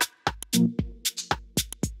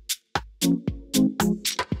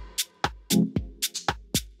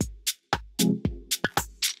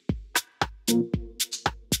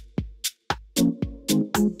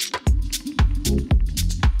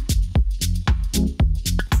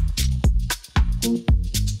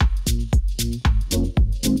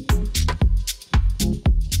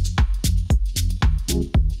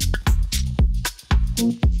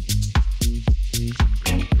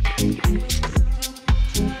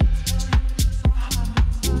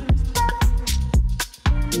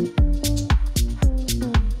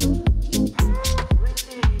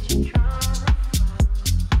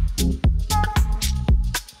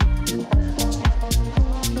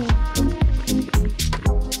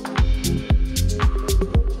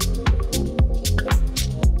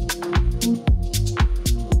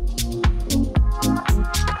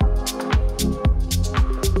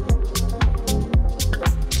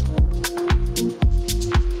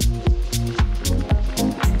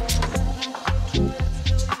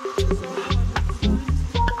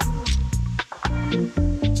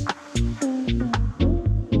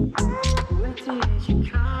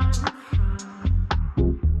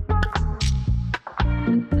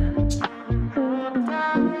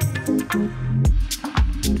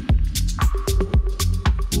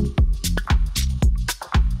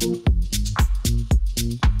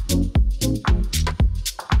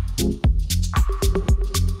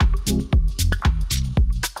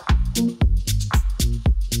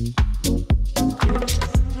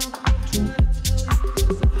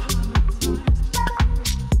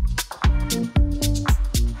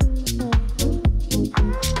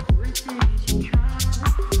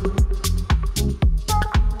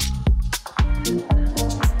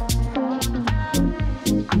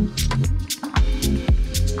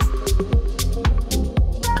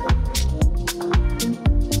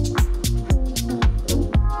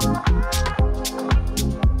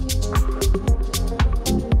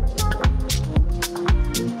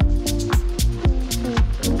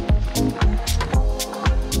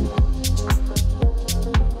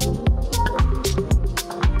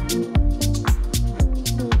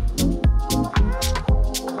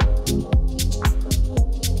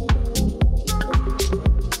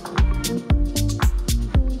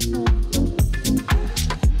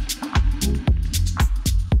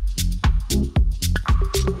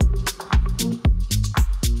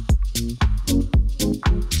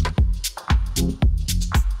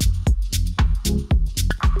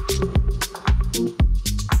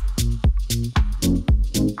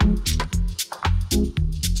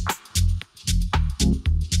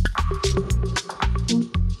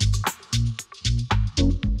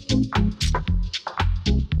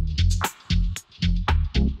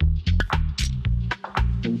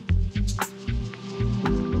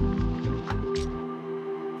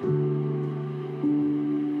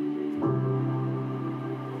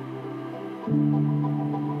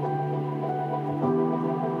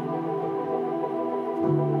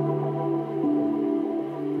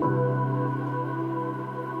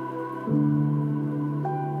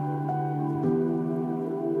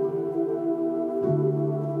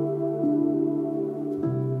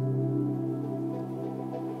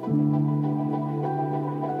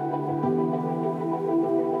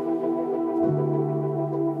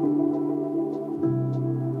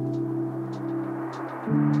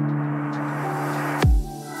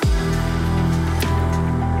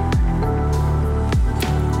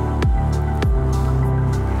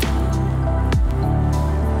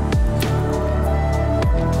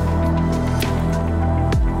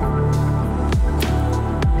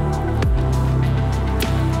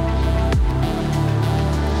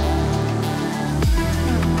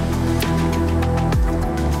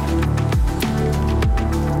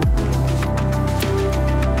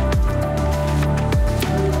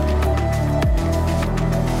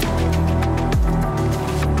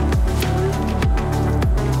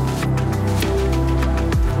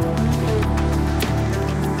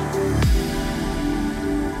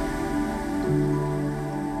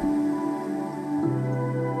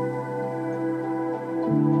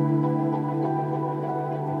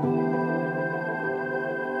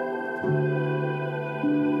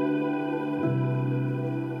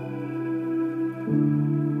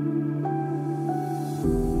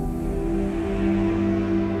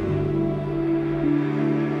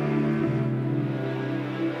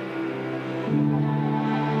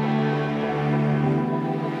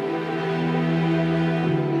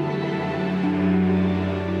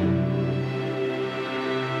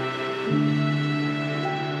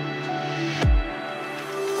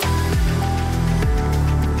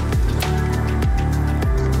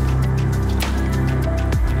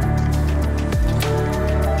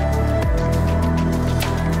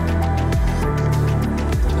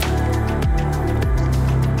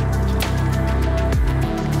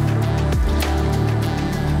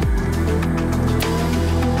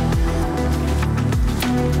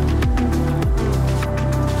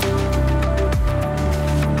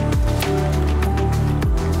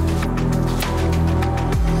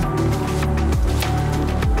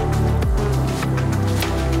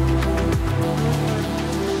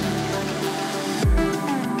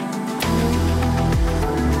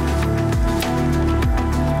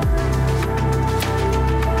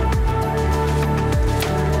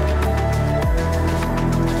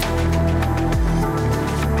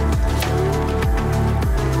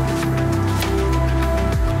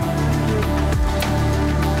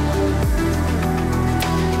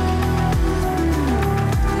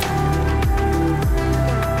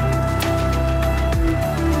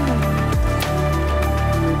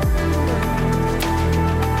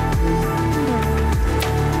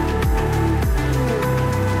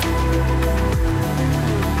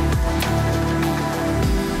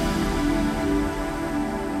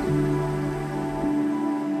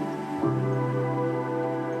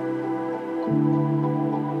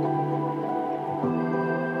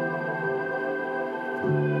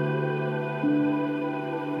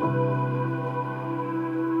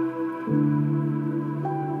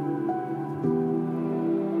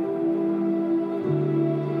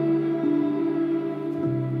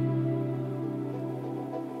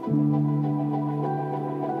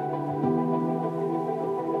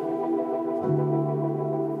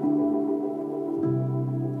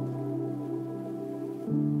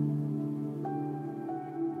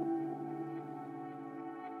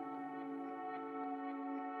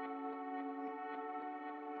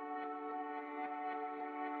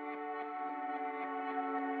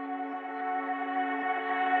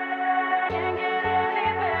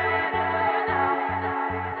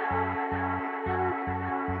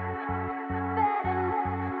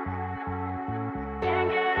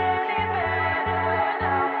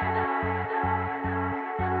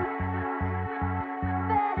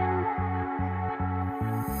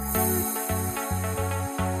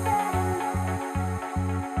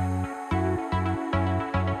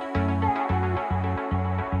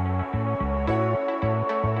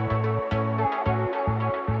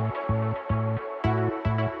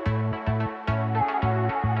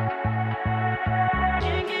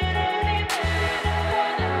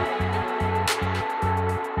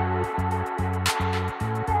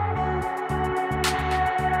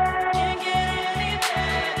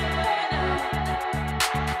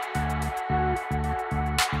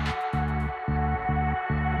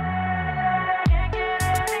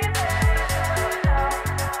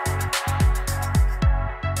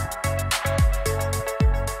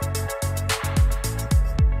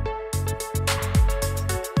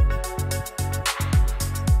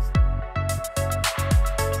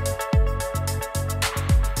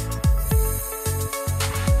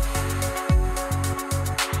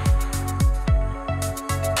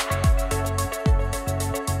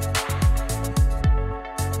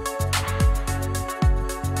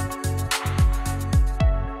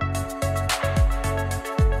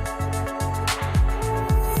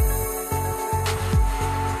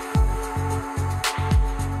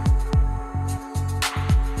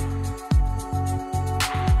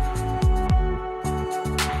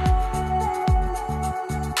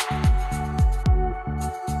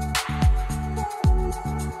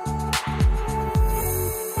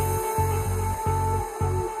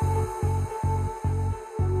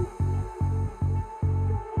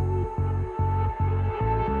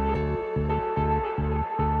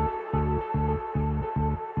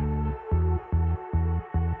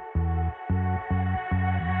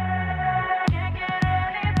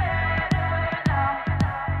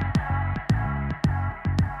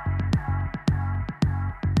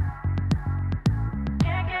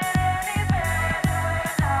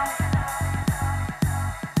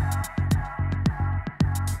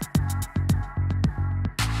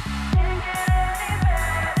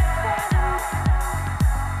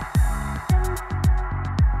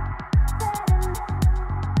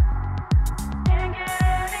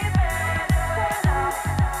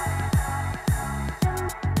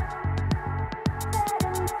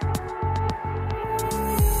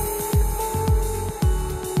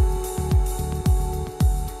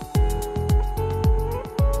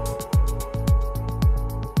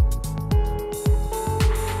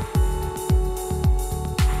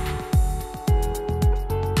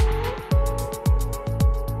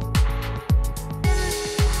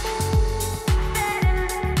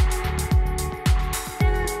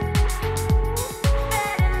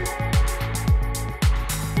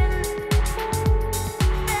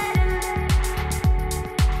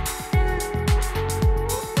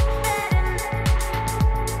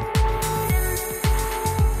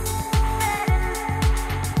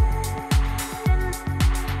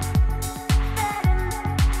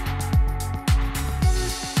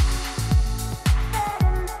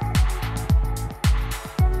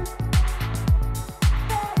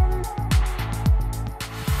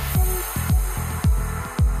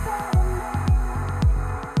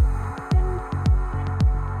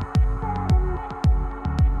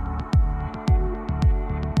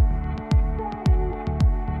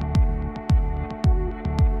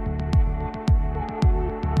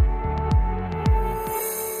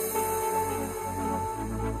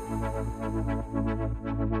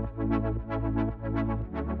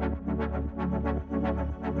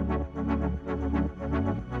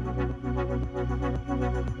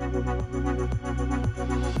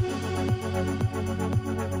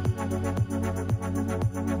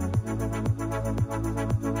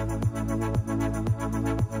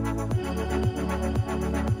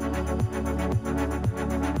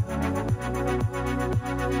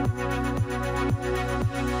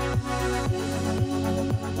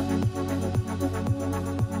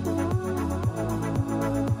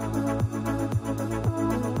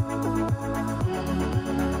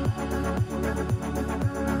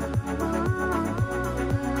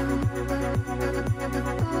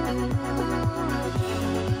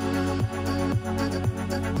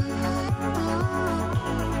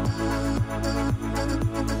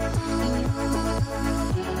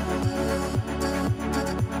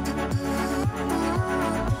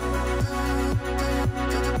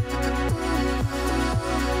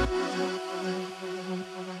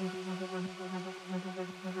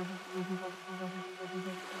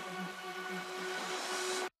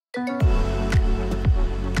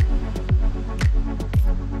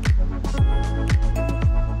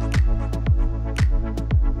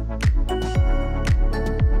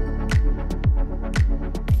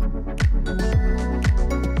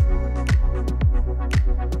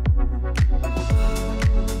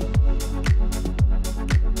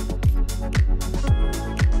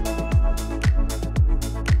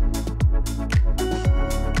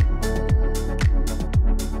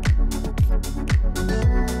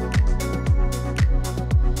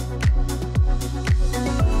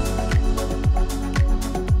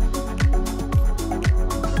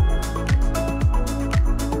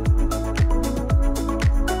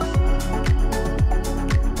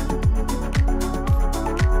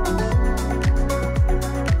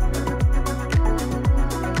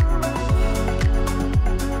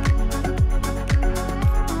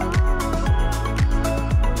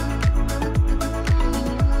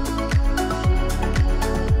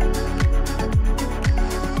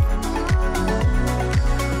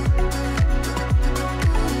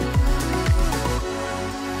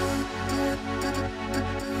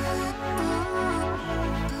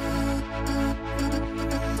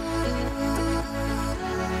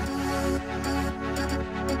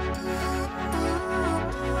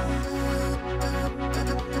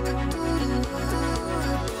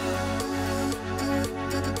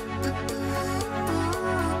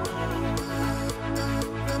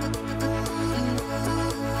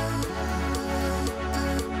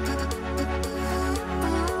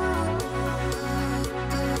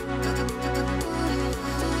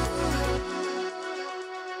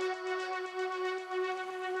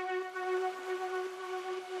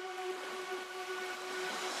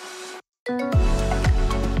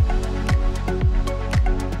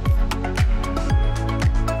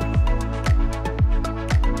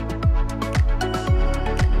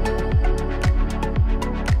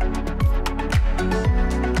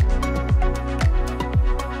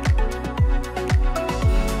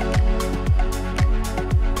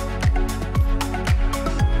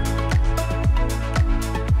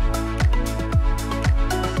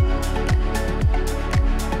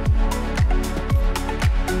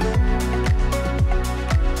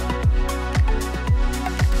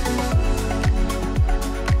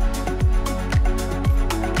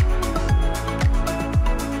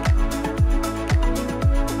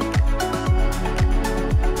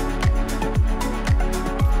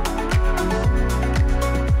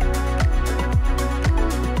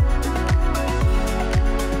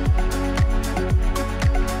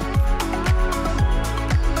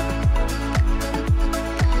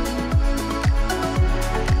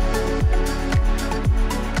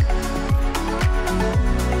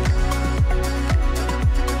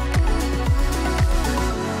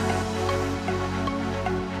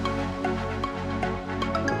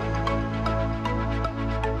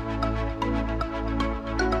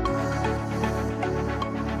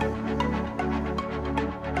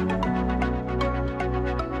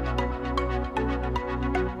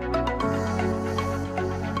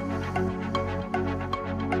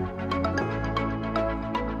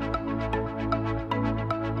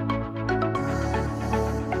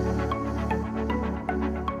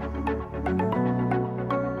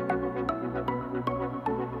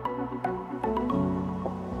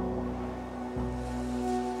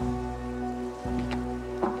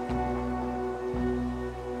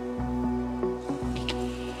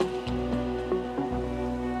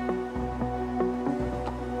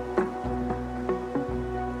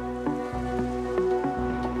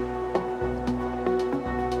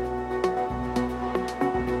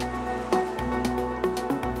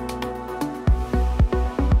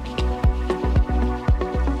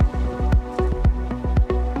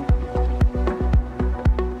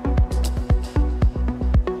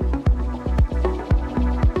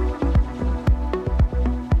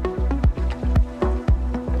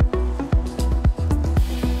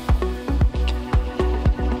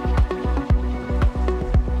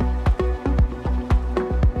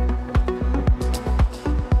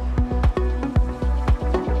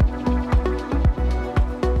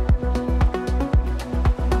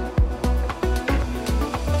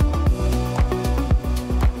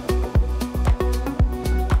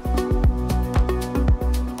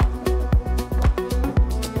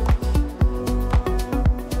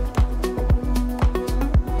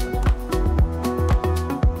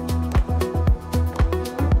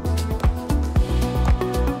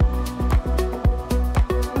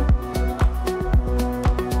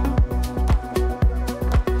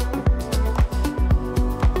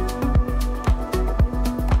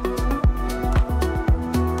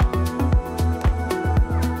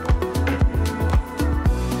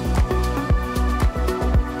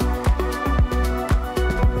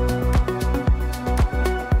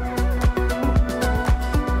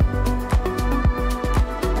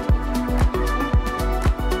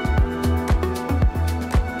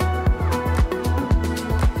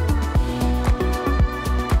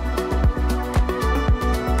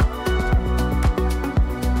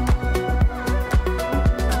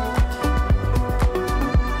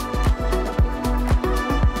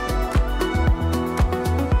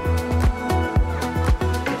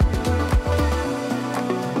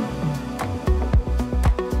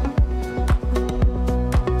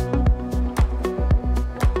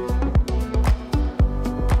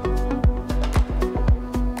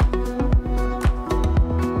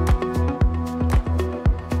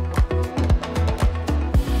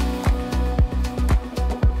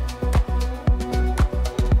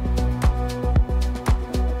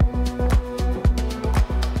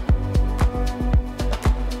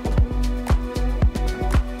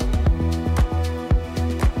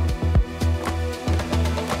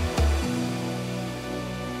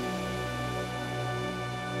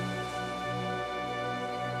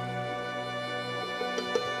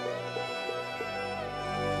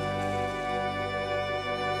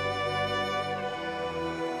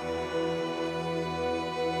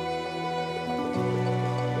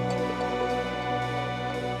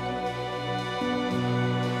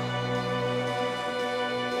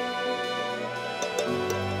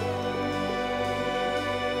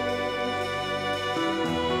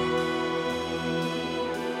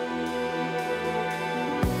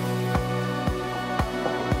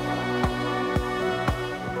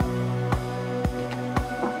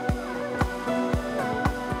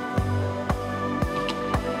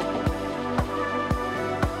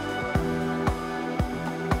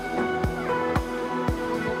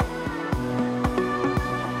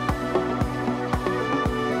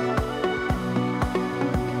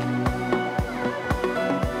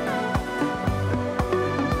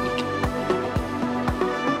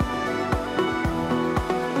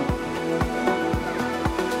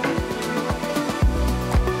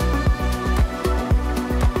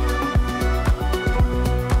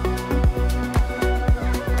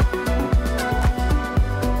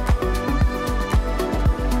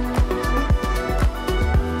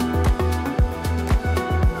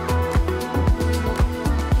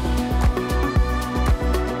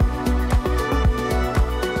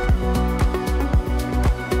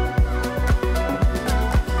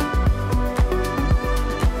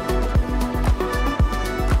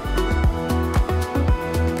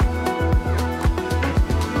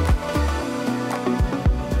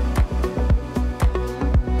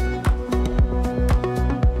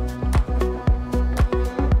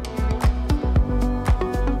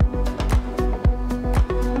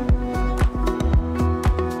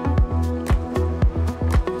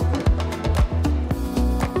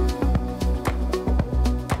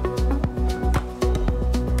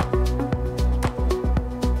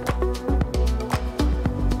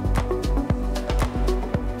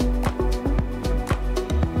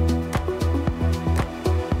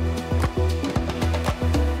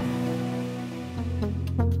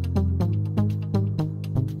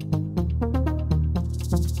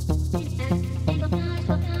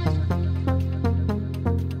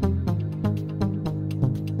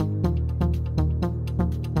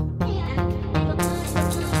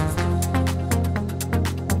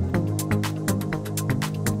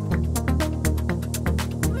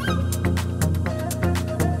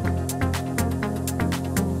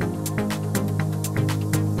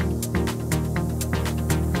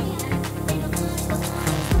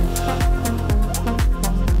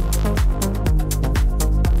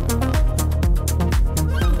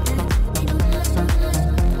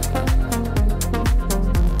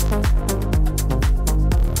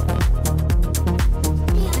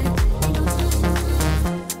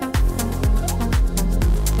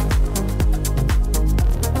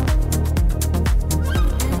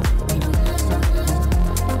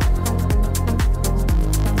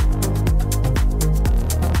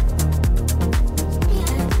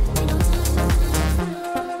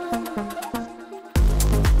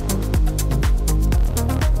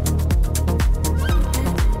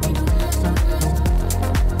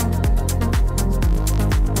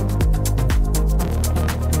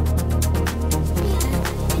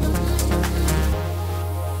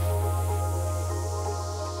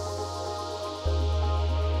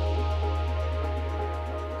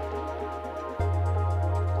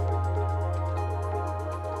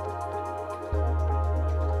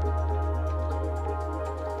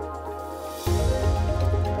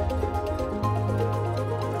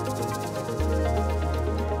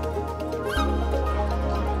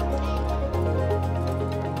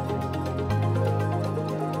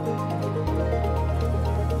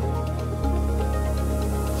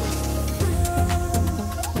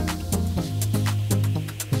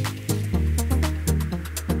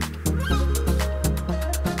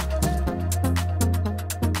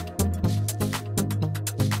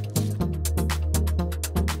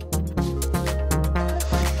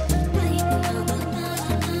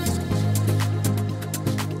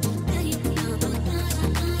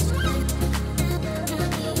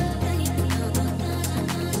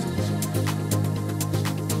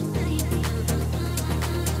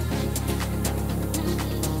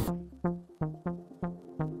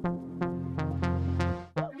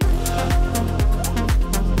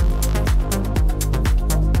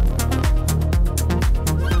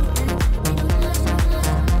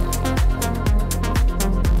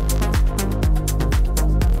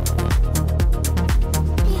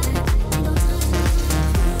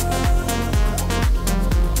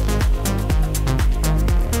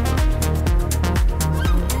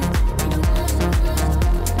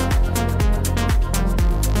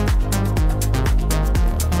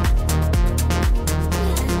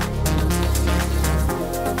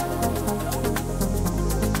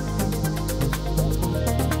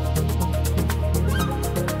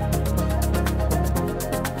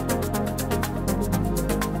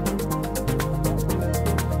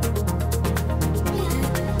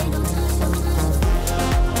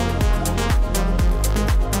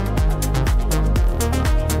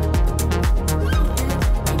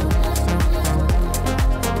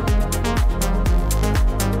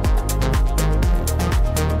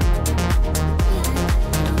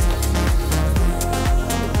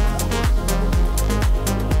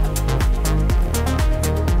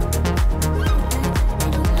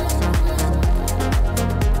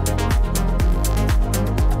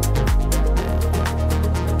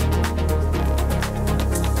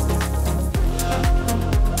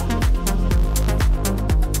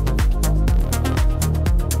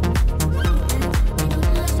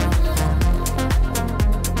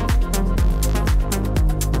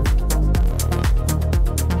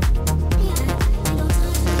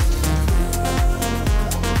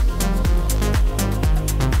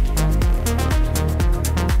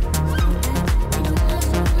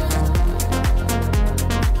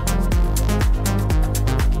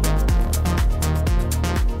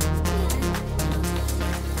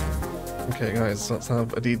 guys, let's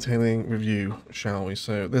have a detailing review, shall we?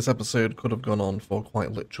 So this episode could have gone on for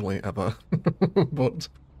quite literally ever, but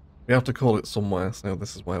we have to call it somewhere, so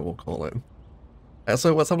this is where we'll call it.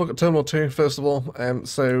 So let's have a look at Terminal 2 first of all.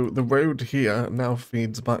 So the road here now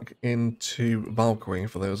feeds back into Valkyrie,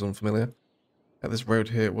 for those unfamiliar. This road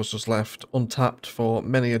here was just left untapped for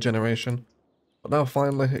many a generation, but now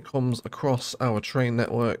finally it comes across our train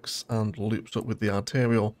networks and loops up with the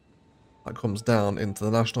arterial that comes down into the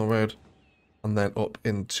national road and then up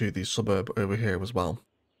into the suburb over here as well.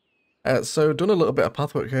 So done a little bit of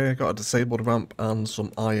pathwork here, got a disabled ramp and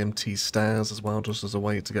some IMT stairs as well, just as a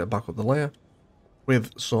way to get back up the layer,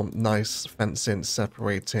 with some nice fencing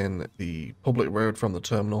separating the public road from the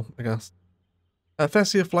terminal, I guess.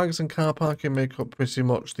 Thessia flags and car parking make up pretty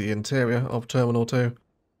much the interior of Terminal 2,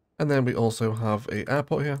 and then we also have an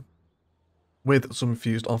airport here, with some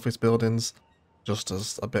fused office buildings, just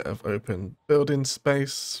as a bit of open building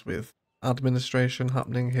space with administration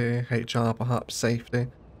happening here, HR perhaps, safety,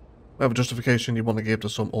 whatever justification you want to give to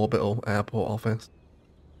some orbital airport office.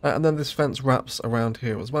 And then this fence wraps around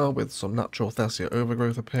here as well, with some natural Thessia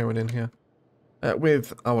overgrowth appearing in here,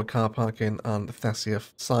 with our car parking and Thessia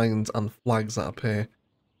signs and flags that appear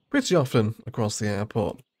pretty often across the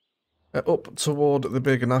airport. Up toward the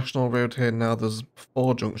big national road here now, there's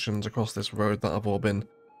 4 junctions across this road that have all been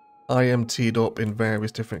IMT'd up in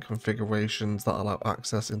various different configurations that allow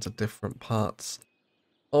access into different parts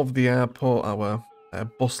of the airport. Our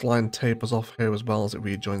bus line tapers off here as well as it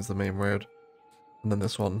rejoins the main road. And then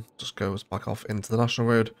this one just goes back off into the national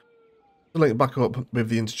road to link back up with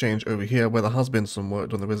the interchange over here where there has been some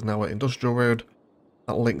work done. There is now an industrial road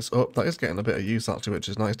that links up. That is getting a bit of use actually, which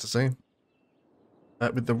is nice to see.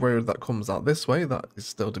 With the road that comes out this way, that is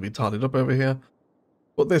still to be tidied up over here.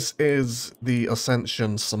 But this is the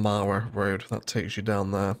Ascension Samara road that takes you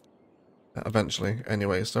down there eventually.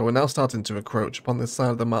 Anyway, so we're now starting to encroach upon this side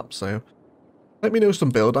of the map, so let me know some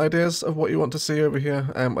build ideas of what you want to see over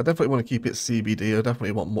here. I definitely want to keep it CBD. I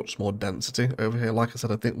definitely want much more density over here. Like I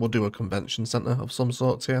said, I think we'll do a convention centre of some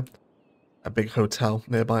sorts here. A big hotel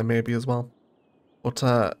nearby maybe as well. But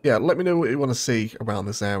yeah, let me know what you want to see around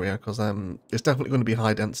this area, because it's definitely going to be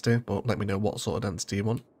high density, but let me know what sort of density you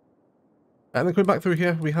want. And then coming back through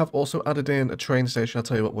here, we have also added in a train station. I'll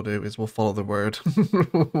tell you what we'll do is we'll follow the road.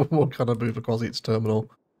 We'll kind of move across each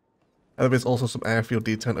terminal. And there is also some airfield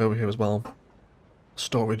detent over here as well.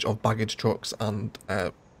 Storage of baggage trucks and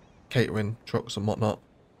catering trucks and whatnot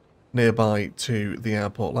nearby to the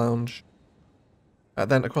airport lounge.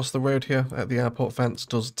 Then across the road here, the airport fence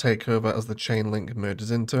does take over as the chain link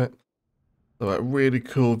merges into it. So really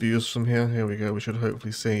cool views from here. Here we go. We should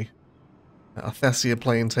hopefully see a Thessia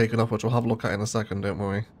plane taken off, which we'll have a look at in a second, don't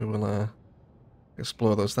worry. We will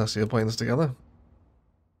explore those Thessia planes together.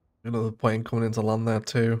 Another plane coming into land there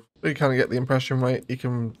too. But you kind of get the impression, right? You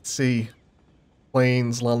can see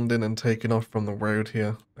planes landing and taking off from the road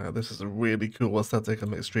here. This is a really cool aesthetic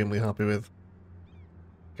I'm extremely happy with.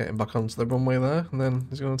 Getting back onto the runway there, and then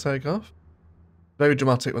he's going to take off. Very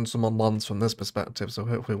dramatic when someone lands from this perspective, so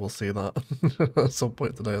hopefully we'll see that at some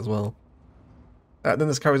point today as well. Then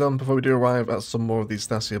this carries on before we do arrive at some more of these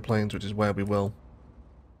Thessia planes, which is where we will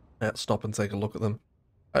stop and take a look at them.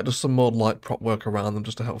 Just some more light prop work around them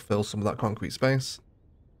just to help fill some of that concrete space.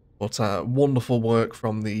 But wonderful work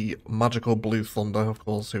from the magical Blue Thunder, of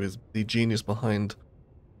course, who is the genius behind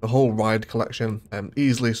the whole ride collection.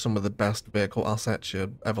 Easily some of the best vehicle assets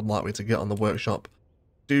you're ever likely to get on the workshop.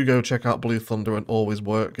 Do go check out Blue Thunder and all his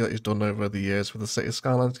work that he's done over the years for the City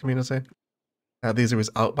Skylines community. These are his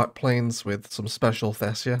Outback planes with some special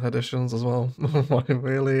Thessia editions as well.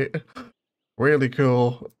 Really, really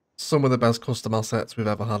cool. Some of the best custom assets we've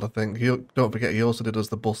ever had, I think. Don't forget, he also did us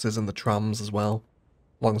the buses and the trams as well,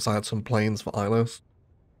 alongside some planes for Ilos.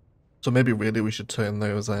 So maybe really we should turn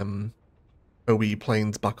those OE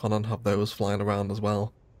planes back on and have those flying around as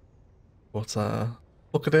well. But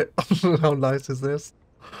look at it. How nice is this?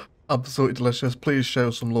 Absolutely delicious. Please show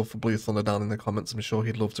some love for Blue Thunder down in the comments. I'm sure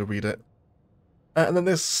he'd love to read it. And then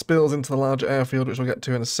this spills into the larger airfield, which we'll get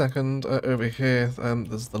to in a second. Over here,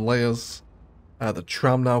 there's the layers. The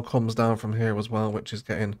tram now comes down from here as well, which is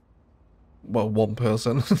getting, well, one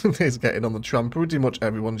person is getting on the tram. Pretty much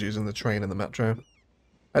everyone's using the train and the metro.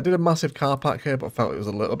 I did a massive car park here, but felt it was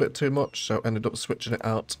a little bit too much, so ended up switching it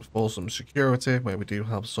out for some security, where we do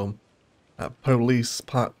have some police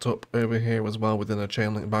parked up over here as well within a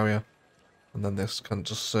chain link barrier. And then this can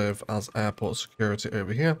just serve as airport security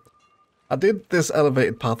over here. I did this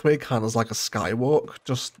elevated pathway kind of as like a skywalk,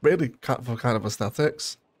 just really for kind of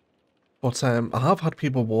aesthetics. But I have had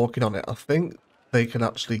people walking on it. I think they can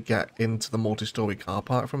actually get into the multi-story car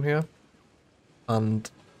park from here. And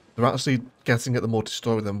They're actually getting at the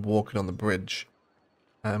multi-story, then walking on the bridge.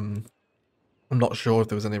 I'm not sure if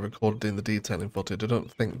there was any recorded in the detailing footage. I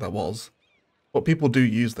don't think there was. But people do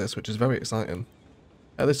use this, which is very exciting.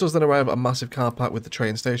 This does then arrive at a massive car park with the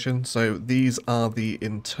train station. So these are the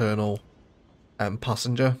internal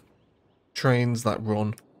passenger trains that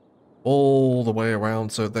run all the way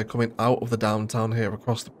around. So they're coming out of the downtown here,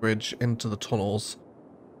 across the bridge, into the tunnels,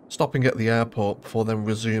 stopping at the airport before then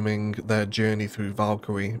resuming their journey through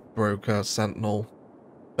Valkyrie, Broker, Sentinel,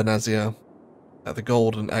 Venezia, at the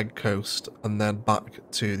Golden Egg Coast, and then back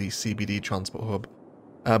to the CBD transport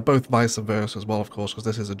hub. Both vice versa as well, of course, because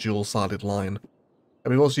this is a dual-sided line.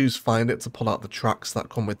 And we've also used Find It to pull out the tracks that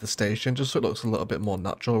come with the station, just so it looks a little bit more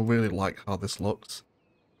natural. I really like how this looks.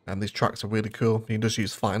 And these tracks are really cool. You can just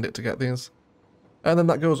use Find It to get these. And then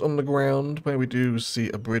that goes underground, where we do see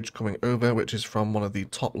a bridge coming over, which is from one of the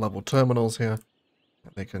top-level terminals here.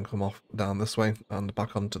 They can come off down this way and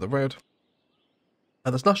back onto the road.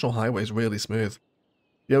 And this national highway is really smooth.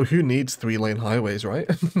 Yo, who needs 3-lane highways, right?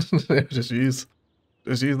 just use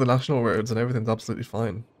the national roads and everything's absolutely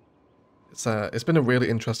fine. It's been a really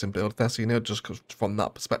interesting build, Thessia, you know, just from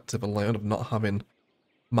that perspective alone of not having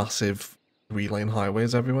massive 3-lane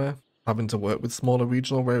highways everywhere. Having to work with smaller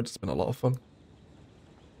regional roads, it's been a lot of fun.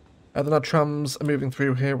 And then our trams are moving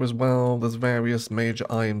through here as well. There's various major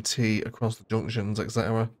IMT across the junctions,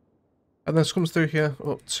 etc. And this comes through here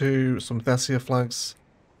up to some Thessia flags.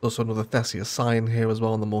 Also another Thessia sign here as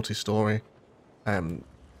well on the multi-story.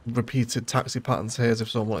 Repeated taxi patterns here as if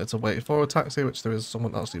someone wanted to wait for a taxi, which there is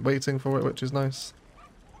someone actually waiting for it, which is nice.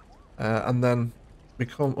 And then we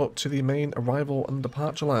come up to the main arrival and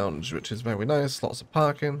departure lounge, which is very nice. Lots of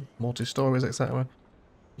parking, multi-stories, etc.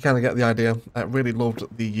 You kind of get the idea. I really loved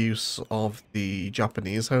the use of the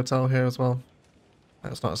Japanese hotel here as well.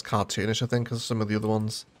 It's not as cartoonish, I think, as some of the other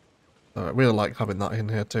ones. I really like having that in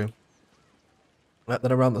here too.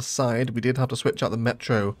 Then around the side, we did have to switch out the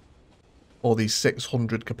metro or the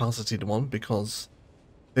 600 capacity one because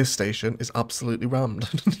this station is absolutely rammed.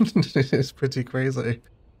 It's pretty crazy.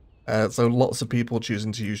 So lots of people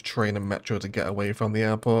choosing to use train and metro to get away from the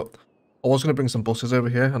airport. I was going to bring some buses over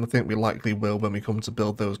here, and I think we likely will when we come to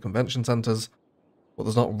build those convention centres. But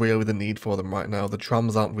there's not really the need for them right now. The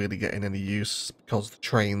trams aren't really getting any use because the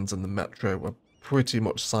trains and the metro are pretty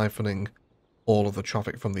much siphoning all of the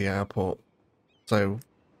traffic from the airport. So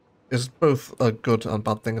it's both a good and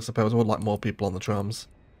bad thing, I suppose. I would like more people on the trams.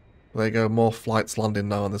 There you go, more flights landing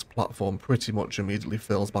now on this platform. Pretty much immediately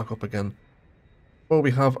fills back up again. Well,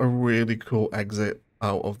 we have a really cool exit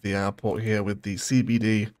out of the airport here with the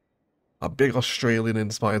CBD. A big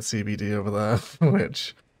Australian-inspired CBD over there,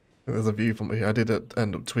 which there's a view from here. I did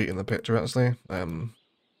end up tweeting the picture, actually.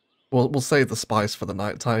 We'll save the spice for the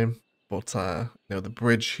nighttime, but you know, the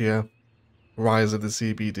bridge here, rise of the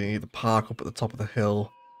CBD, the park up at the top of the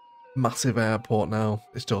hill, massive airport now.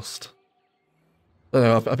 It's just, I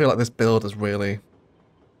don't know, I feel like this build has really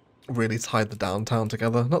tied the downtown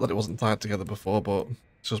together. Not that it wasn't tied together before, but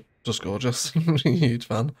it's just gorgeous. Huge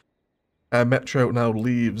fan. Metro now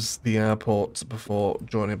leaves the airport before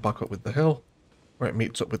joining back up with the hill, where it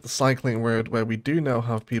meets up with the cycling road, where we do now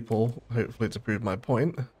have people, hopefully to prove my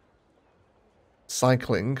point,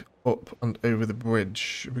 cycling up and over the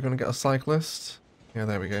bridge. Are we going to get a cyclist? Yeah,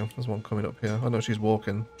 there we go. There's one coming up here. I know she's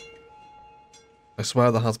walking. I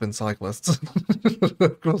swear there has been cyclists.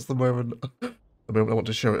 Of course, the moment I want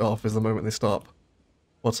to show it off is the moment they stop.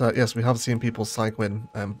 But yes, we have seen people cycling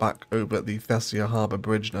back over the Thessia Harbour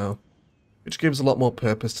Bridge now, which gives a lot more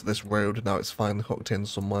purpose to this road now it's finally hooked in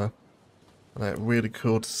somewhere. And really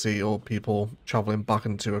cool to see all people travelling back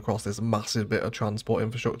into across this massive bit of transport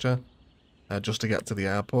infrastructure just to get to the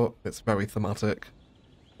airport. It's very thematic.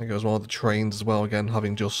 It goes well with the trains as well, again,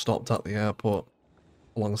 having just stopped at the airport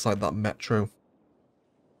alongside that metro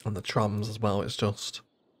and the trams as well. It's just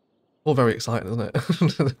all very exciting, isn't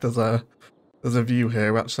it? There's a view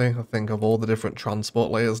here, actually, I think, of all the different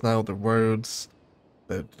transport layers now, the roads,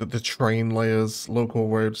 the train layers, local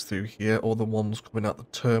roads through here, all the ones coming out the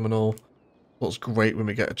terminal. Looks great when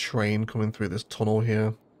we get a train coming through this tunnel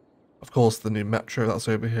here. Of course, the new metro that's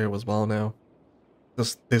over here as well now.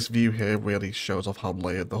 This view here really shows off how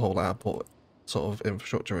layered the whole airport sort of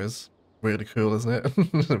infrastructure is. Really cool, isn't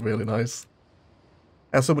it? Really nice.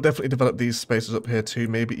 So we'll definitely develop these spaces up here too.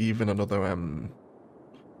 Maybe even another kind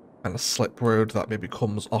of slip road that maybe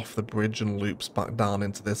comes off the bridge and loops back down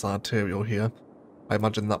into this arterial here. I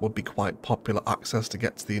imagine that would be quite popular access to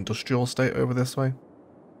get to the industrial estate over this way.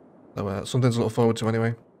 So something to look forward to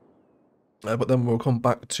anyway. But then we'll come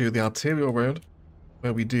back to the arterial road,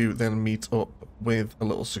 where we do then meet up with a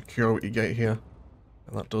little security gate here.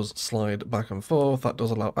 And that does slide back and forth. That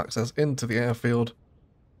does allow access into the airfield,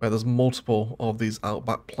 where there's multiple of these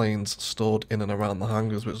outback planes stored in and around the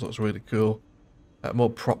hangars, which looks really cool. More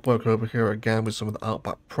prop work over here again with some of the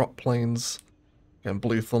outback prop planes. Again,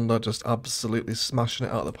 Blue Thunder just absolutely smashing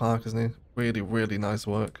it out of the park, isn't he? Really, really nice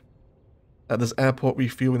work. There's airport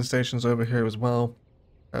refueling stations over here as well.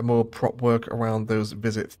 More prop work around those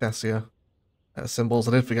Visit Thessia symbols.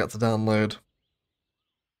 I did forget to download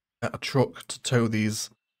a truck to tow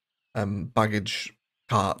these baggage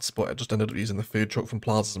carts, but I just ended up using the food truck from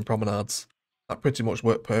plazas and promenades. That pretty much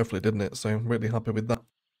worked perfectly, didn't it? So I'm really happy with that.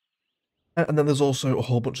 And then there's also a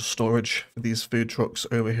whole bunch of storage for these food trucks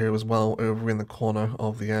over here as well, over in the corner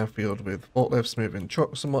of the airfield, with forklifts moving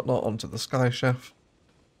trucks and whatnot onto the Sky Chef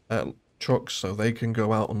trucks, so they can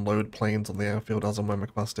go out and load planes on the airfield as and when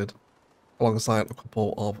requested, alongside a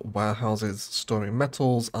couple of warehouses storing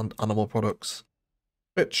metals and animal products,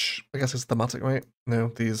 which I guess is thematic, right? You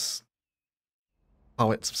know, these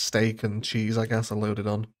pallets of steak and cheese, I guess, are loaded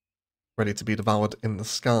on, ready to be devoured in the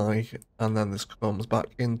sky, and then this comes back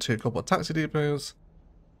into a couple of taxi depots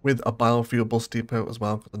with a biofuel bus depot as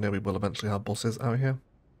well, because I know we will eventually have buses out here.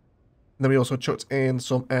 And then we also chucked in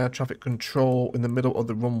some air traffic control in the middle of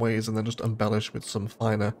the runways, and then just embellished with some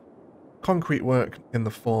finer concrete work in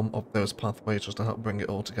the form of those pathways just to help bring it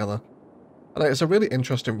all together. And it's a really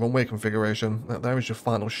interesting runway configuration. There is your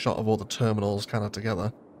final shot of all the terminals kind of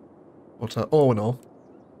together. But all in all,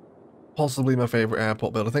 possibly my favourite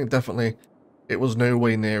airport build. I think definitely it was no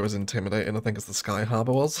way near as intimidating, I think, as the Sky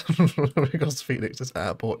Harbour was. Because Phoenix's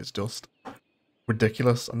airport is just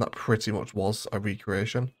ridiculous, and that pretty much was a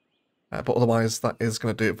recreation. But otherwise, that is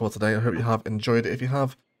going to do it for today. I hope you have enjoyed it. If you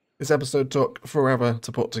have, this episode took forever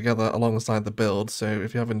to put together alongside the build, so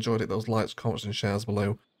if you have enjoyed it, those likes, comments and shares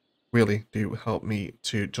below really do help me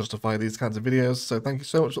to justify these kinds of videos. So thank you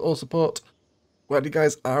so much for all support. Glad you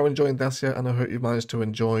guys are enjoying Thessia, and I hope you've managed to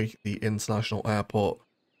enjoy the international airport.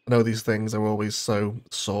 I know these things are always so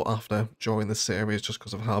sought after during this series just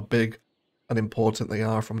because of how big and important they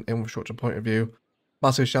are from an infrastructure point of view.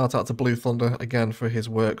 Massive shout out to Blue Thunder again for his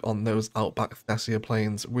work on those Outback Thessia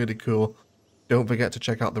planes. Really cool. Don't forget to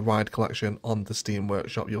check out the ride collection on the Steam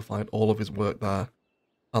Workshop. You'll find all of his work there.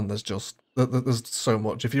 And there's so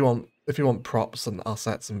much. If you want props and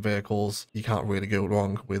assets and vehicles, you can't really go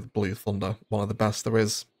wrong with Blue Thunder. One of the best there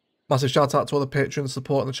is. Massive shout out to all the patrons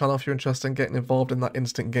supporting the channel. If you're interested in getting involved in that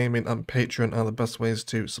instant gaming, and Patreon are the best ways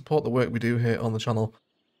to support the work we do here on the channel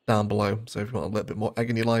down below. So if you want a little bit more egg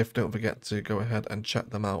in your life, don't forget to go ahead and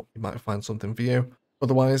check them out. You might find something for you.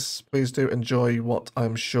 Otherwise, please do enjoy what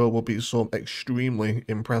I'm sure will be some extremely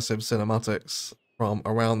impressive cinematics from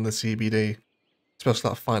around the CBD.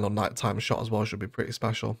 Especially that final nighttime shot as well should be pretty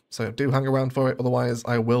special. So do hang around for it. Otherwise,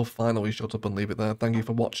 I will finally shut up and leave it there. Thank you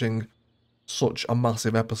for watching such a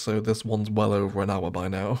massive episode. This one's well over an hour by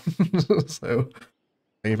now. So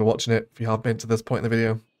thank you for watching it if you have made to this point in the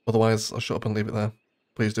video. Otherwise, I'll shut up and leave it there.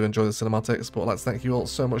 Please do enjoy the cinematics, but I'd like to thank you all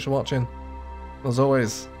so much for watching. As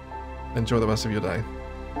always, enjoy the rest of your day.